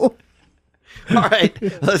on, bro. All right,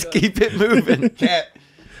 let's keep it moving. Cat.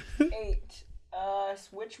 8.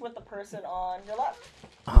 Switch with the person on your left.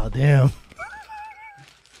 Oh, damn.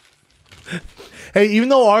 Hey, even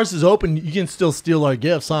though ours is open, you can still steal our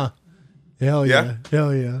gifts, huh? Hell yeah. Yeah?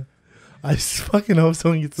 Hell yeah. I fucking hope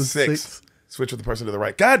someone gets a 6. Switch with the person to the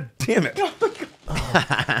right. God damn it. All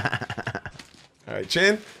right,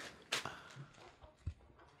 Chin.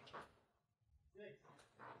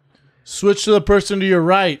 Switch to the person to your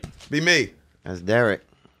right. Be me. That's Derek.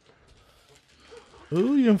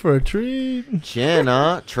 Ooh, you in for a treat. Chin,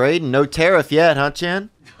 huh? Trading. No tariff yet, huh, Chin?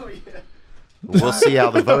 Oh, yeah. We'll see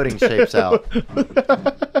how the voting shapes out.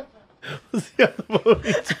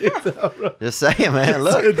 Just saying, man.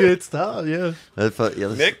 Look. It's tough, yeah.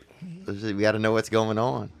 Nick? We got to know what's going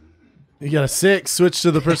on. You got a 6. Switch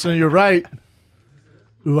to the person to your right.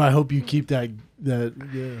 Ooh, I hope you keep that, yeah.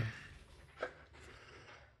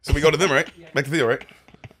 So we go to them, right? Back to Theo, right?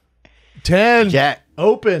 10. Jack.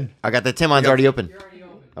 Open. I got the 10. Mine's already open.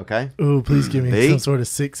 Okay. Ooh, please give me B. some sort of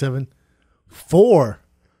 6, 7. 4.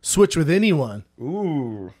 Switch with anyone.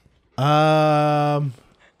 Ooh. I'll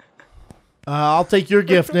take your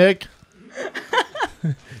gift, Nick.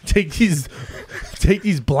 Take these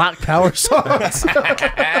Black Power socks.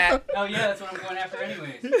 Oh yeah, that's what I'm going after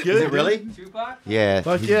anyways. Is it really? Tupac? Yeah.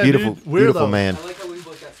 Fuck He's yeah, beautiful, dude. beautiful Weirdo. man. I like how we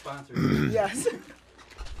both got sponsors. Yes.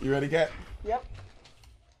 You ready, Cat? Yep.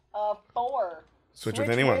 4. Switch with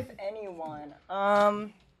anyone. With anyone.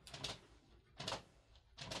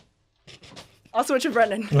 I'll switch with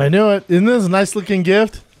Brendan. I knew it. Isn't this a nice looking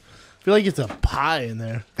gift? I feel like it's a pie in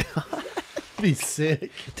there. Be sick.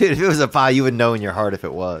 Dude, if it was a pie, you would know in your heart if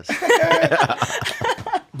it was.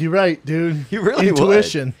 You're right, dude. You really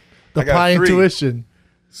Intuition. I The got pie 3. intuition.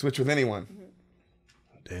 Switch with anyone.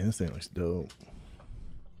 Damn, this thing looks dope.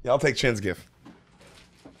 Yeah, I'll take Chin's gift.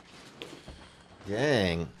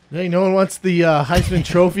 Dang. Hey, no one wants the Heisman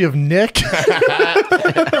Trophy of Nick?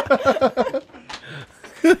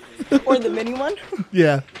 Or the mini one.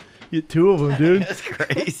 Yeah. Get 2 of them, dude. That's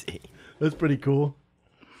crazy. That's pretty cool.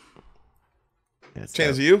 Chin,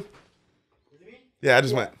 is it you? Yeah, I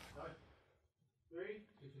just went.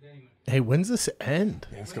 Hey, when's this end?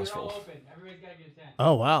 Yeah, this goes We're all full. open. Everybody's got to get a 10.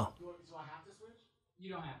 Oh, wow. Do I have to switch?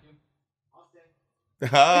 You don't have to. I'll stay.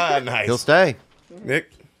 Ah, nice. He'll stay.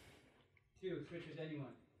 Nick? 2. Switch with anyone.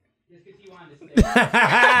 Just because he wanted to stay.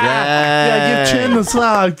 Yeah, give Chin the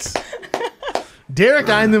socks. Derek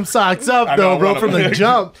eyeing them socks up, I though, know, bro, one from of the them.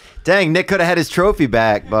 jump. Dang, Nick could have had his trophy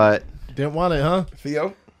back, but Didn't want it, huh?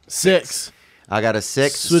 Theo? 6. I got a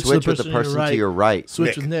 6. Switch with the person to your right.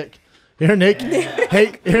 Switch Nick. with Nick. Here, Nick.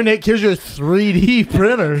 Hey, here, Nick. Here's your 3D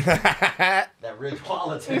printer. That rich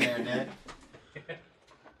quality there, Nick.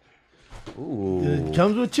 Ooh. It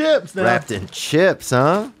comes with chips now. Wrapped in chips,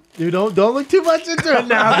 huh? Dude, don't look too much into it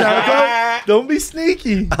now. Don't be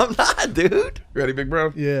sneaky. I'm not, dude. Ready, big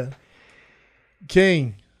bro? Yeah.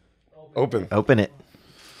 King. Open. Open it.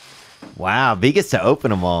 Wow, B gets to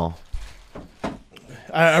open them all.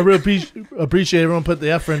 I really appreciate everyone put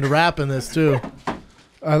the effort into wrapping this too.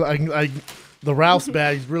 The Ralph's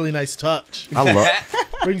bag is really nice touch. I love.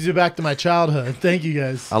 Brings you back to my childhood. Thank you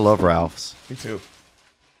guys. I love Ralph's. Me too.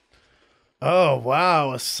 Oh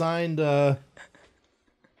wow, a signed that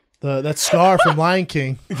scar from Lion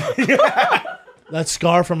King. That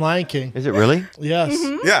scar from Lion King. Is it really? Yes.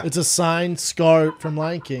 Yeah. It's a signed scar from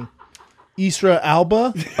Lion King. Easter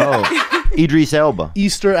Alba. Oh, Idris Elba.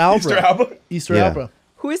 Easter Alba. Easter Alba? Easter Yeah. Alba.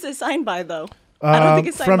 Who is it signed by, though? I don't think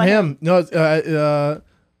it's signed from by him. No,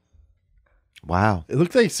 Wow. it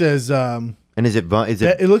looks like it says. And is it?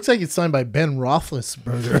 It looks like it's signed by Ben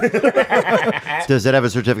Roethlisberger. Does it have a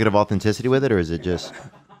certificate of authenticity with it, or is it just?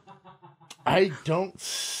 I don't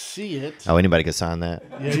see it. Oh, anybody could sign that.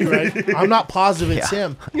 Yeah, you're right. I'm not positive it's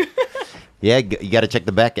him. Yeah, you got to check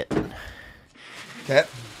the Beckett. Cat.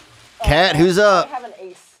 Cat, who's I up? have an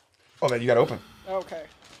ace. Oh, man, you got to open. Okay.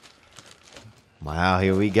 Wow,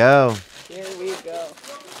 here we go. Here we go.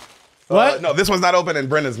 What? No, this one's not open and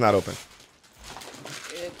Brendan's not open.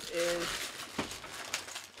 It is.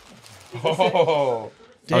 Oh.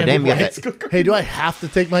 Damn, you got that. Hey, do I have to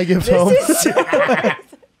take my gift home?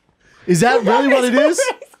 Is that really what it is?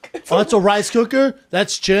 Oh, it's a rice cooker?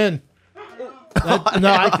 That's Chin. Hold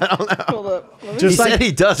up. Let me Just He said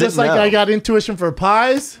he doesn't Just like know. I got intuition for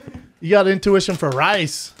pies, you got intuition for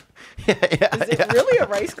rice. Is it really a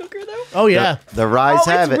rice cooker, though? Oh, yeah. The rise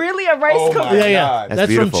Oh, have it's it. really a rice Oh, cooker. my Yeah. God. That's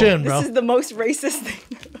beautiful. from Chin, bro. This is the most racist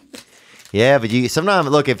thing. Yeah, but you sometimes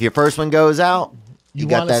look if your first one goes out, you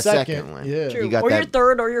got want a that second one. Yeah. True. You got Or your that.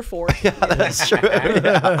 third or your fourth. That's true.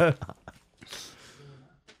 Yeah.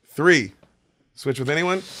 3. Switch with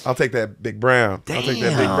anyone? I'll take that big brown. I'll take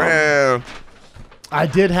that big Damn. brown. I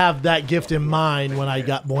did have that gift in mind when I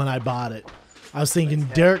bought it. I was thinking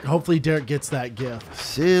Derek. Hopefully Derek gets that gift.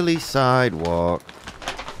 Silly sidewalk.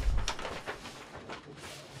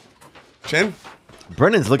 Chin?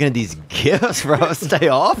 Brendan's looking at these gifts, bro. Stay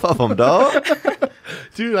off of them, dog.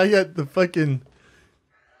 Dude, I got the fucking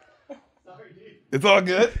It's all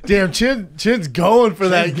good. damn Chin's going for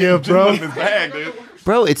that gift, bro. His bag, dude.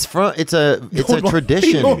 Bro, it's a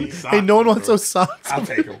tradition. Hey, no one wants those socks. I'll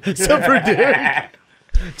take them. Except for Derek.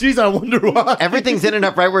 Jeez, I wonder why. Everything's ending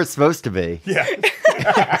up right where it's supposed to be. Yeah.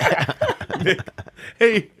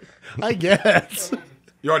 Hey, I guess.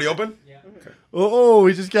 You already open? Oh,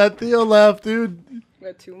 we just got Theo left, dude. We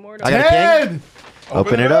got two more. To I got a king. 10!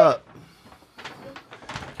 Open it up.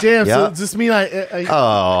 Damn, so Yep. does this mean I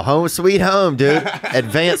Oh, home sweet home, dude.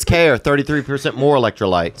 Advanced care, 33% more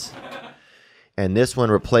electrolytes. And this one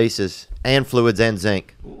replaces and fluids and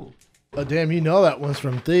zinc. oh, damn, you know that one's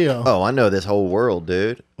from Theo. Oh, I know this whole world,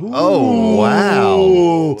 dude. Oh,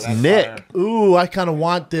 wow. It's Nick. Ooh, I kind of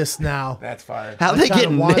want this now. That's fire. How I they kinda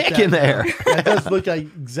get want Nick that in there? That does look like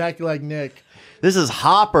exactly like Nick. This is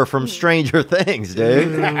Hopper from Stranger Things,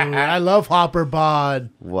 dude. Ooh, I love Hopper Bod.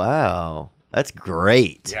 Wow. That's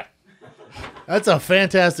great. Yeah. That's a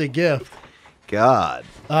fantastic gift. God.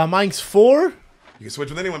 Mine's 4. You can switch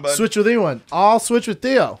with anyone, bud. Switch with anyone. I'll switch with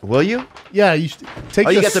Theo. Will you? Yeah, you should take Oh,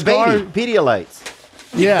 you got the scar- baby. Pedialytes.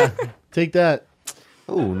 Yeah, take that.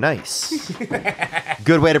 Oh, nice.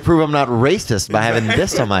 Good way to prove I'm not racist by having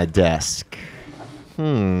this on my desk.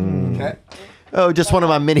 Okay. Oh, just one of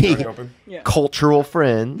my many Already open. Yeah. cultural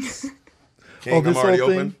friends. King, Oh, I'm this already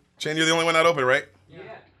whole open. thing? Chin, you're the only one not open, right? Yeah.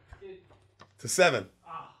 To 7.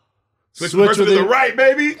 Switch Switch with the person with to the it. right,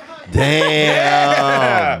 baby.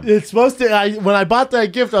 Damn. It's supposed to. When I bought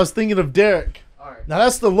that gift, I was thinking of Derek. Now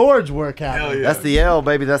that's the Lord's work happening. Hell yeah. That's the L,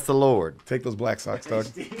 baby. That's the Lord. Take those black socks, dog.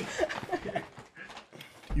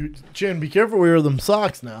 You, Chin, be careful where you wear them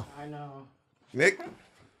socks now. I know. Nick?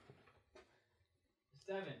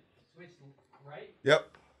 7. Switch right. Yep.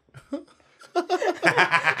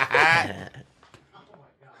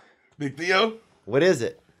 Big Theo? What is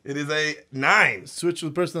it? It is a 9. Switch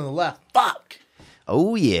with the person on the left. Fuck.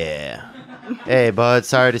 Oh, yeah. Hey, bud.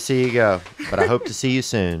 Sorry to see you go, but I hope to see you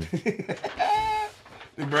soon.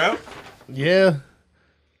 Big Brown? Yeah.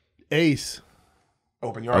 Ace.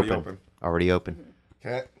 Open. You're already open. Already open.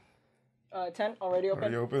 Cat? 10 already open.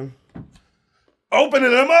 Already open.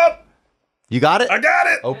 Opening them up! You got it? I got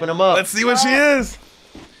it! Open them up. Let's see what she is.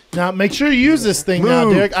 Now make sure you use this thing now,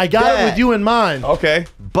 Move Derek. I got it that. with you in mind. Okay.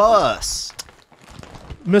 Bus.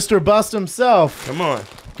 Mr. Bust himself. Come on.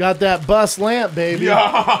 Got that bus lamp, baby.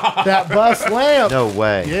 Yeah. That bus lamp. No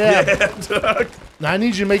way. Yeah. Doug. I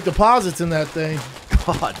need you to make deposits in that thing.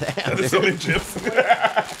 God damn, There's so many chips.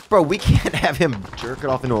 bro, we can't have him jerking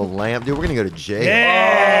off into a lamp, dude. We're gonna go to jail.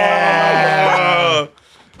 Yeah.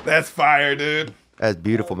 That's fire, dude. That's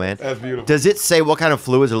beautiful, man. That's beautiful. Does it say what kind of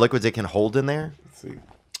fluids or liquids it can hold in there? Let's see.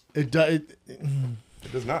 It does.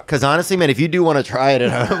 It does not. Because honestly, man, if you do want to try it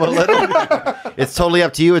at home a little, it's totally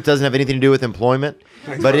up to you. It doesn't have anything to do with employment,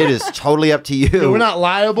 but it is totally up to you. We're not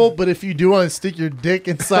liable, but if you do want to stick your dick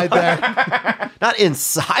inside that, not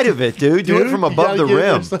inside of it, dude. Do it from above the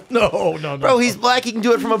rim. No. Bro, he's black. He can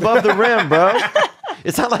do it from above the rim, bro.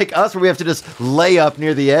 It's not like us where we have to just lay up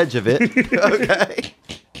near the edge of it. Okay.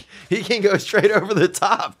 He can go straight over the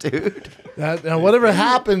top, dude. Now, whatever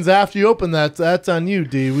happens after you open that, that's on you,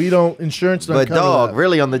 D. We don't insurance. Don't But cover dog, that.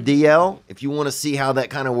 really on the DL, if you want to see how that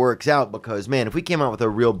kind of works out, because man, if we came out with a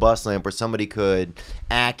real bus lamp where somebody could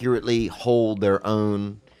accurately hold their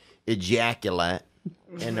own ejaculate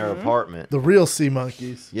in their apartment, The real sea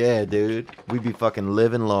monkeys. yeah, dude, we'd be fucking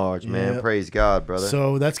living large, man. Yeah. Praise God, brother.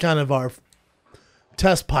 So that's kind of our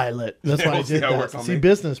test pilot. That's why I We'll see did how it works that. on Sea me.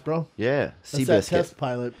 business, bro. yeah, That's that Seabiscuit. test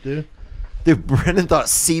pilot, dude. Dude, Brennan thought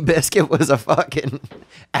Seabiscuit was a fucking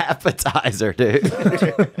appetizer, dude.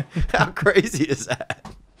 How crazy is that?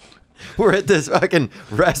 We're at this fucking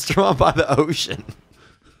restaurant by the ocean.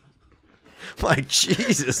 Like,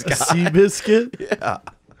 Jesus, God. Sea biscuit. Yeah.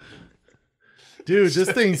 Dude,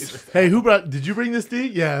 this thing's. Hey, who brought? Did you bring this, D?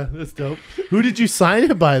 Yeah, that's dope. Who did you sign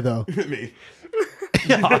it by, though? Me.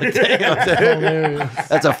 Oh, damn, dude. Hilarious.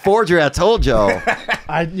 That's a forgery, I told y'all.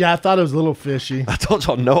 I thought it was a little fishy. I told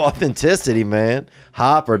y'all no authenticity, man.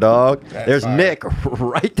 Hopper, dog. There's fire. Nick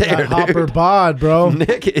right there, That Hopper dude. bod, bro.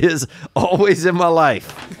 Nick is always in my life.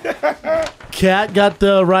 Cat got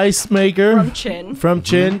the rice maker From Chin. From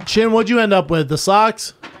Chin. Chin, what'd you end up with? The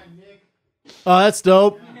socks? Oh, that's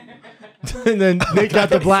dope. And then Nick got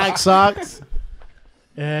the black socks.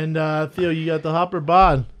 And Theo, you got the Hopper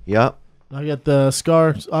bod. Yep. I got the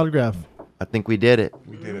Scar autograph. I think we did it.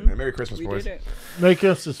 We did it, man. Merry Christmas, We boys. did it. Merry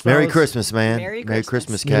Christmas, Merry fellas. Christmas, man. Merry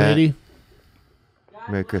Christmas, You cat. ready?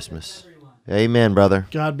 Merry Christmas. Amen, brother.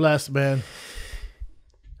 God bless, man.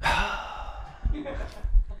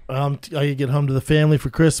 I get home to the family for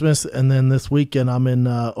Christmas, and then this weekend I'm in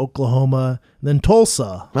Oklahoma, then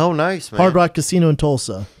Tulsa. Oh, nice, man. Hard Rock Casino in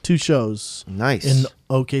Tulsa. 2 shows. Nice. In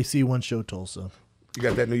OKC, 1 show Tulsa. You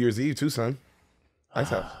got that New Year's Eve too, son. Nice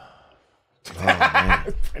house. Oh,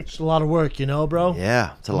 man. It's a lot of work, you know, bro?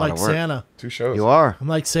 Yeah, it's a I'm lot like of work. Santa. 2 shows. You are. I'm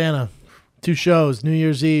like Santa. 2 shows, New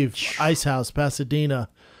Year's Eve, Ice House, Pasadena.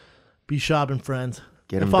 Be shopping, friends.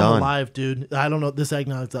 Get 'em if I'm done. alive, dude. I don't know. This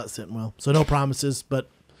eggnog's not sitting well. So no promises, but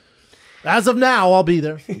as of now, I'll be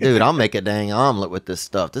there. Dude, I'll make a dang omelet with this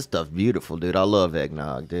stuff. This stuff's beautiful, dude. I love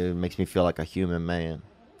eggnog, dude. It makes me feel like a human man.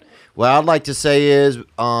 What I'd like to say is,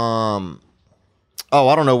 I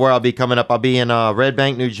don't know where I'll be coming up. I'll be in Red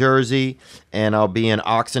Bank, New Jersey, and I'll be in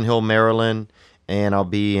Oxon Hill, Maryland, and I'll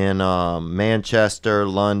be in Manchester,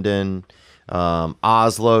 London,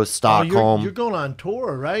 Oslo, Stockholm. You're going on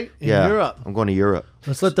tour, right? In yeah, Europe. I'm going to Europe.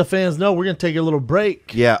 Let's let the fans know we're going to take a little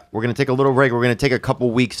break. Yeah, we're going to take a little break. We're going to take a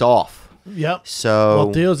couple weeks off. Yep. So,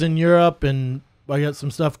 Well, Theo's in Europe, and I got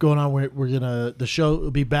some stuff going on. We're gonna the show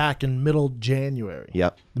will be back in middle January.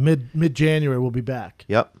 Yep. Mid January we'll be back.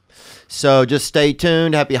 Yep. So just stay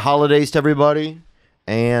tuned. Happy holidays to everybody,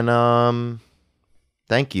 and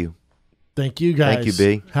thank you. Thank you guys. Thank you,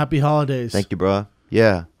 B. Happy holidays. Thank you, bro.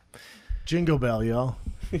 Yeah. Jingle bell, y'all.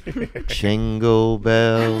 Jingle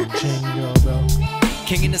bell. Jingle bell.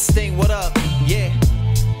 King in the Sting, what up? Yeah.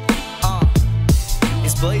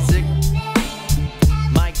 It's Blazing.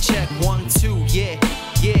 Mic check, 1, 2, yeah.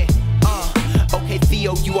 Okay,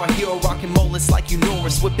 Theo, you are hero, rockin' Molins like you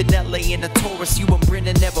Norris. Whippin' LA in a Taurus, you and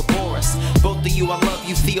Brendan never bore us. Both of you, I love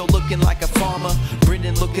you, Theo looking like a farmer.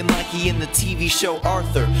 Brendan looking like he in the TV show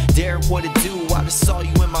Arthur. Derek, what it do? I just saw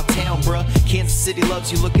you in my town, bruh. Kansas City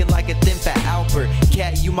loves you looking like a thin fat Albert.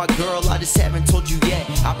 Cat, you my girl, I just haven't told you yet.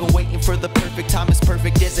 I've been waiting for the perfect time, as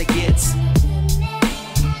perfect as it gets.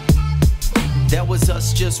 That was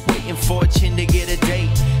us just waiting for a chin to get a date.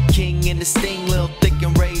 King in the Sting, Lil Thick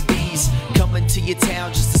and Ray B's. Coming to your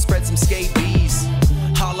town just to spread some scabies.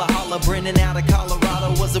 Holla holla, Brennan out of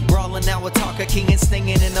Colorado. Was a brawler, now a talker. King and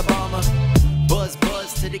Stinging in Obama. Buzz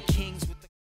buzz to the Kings.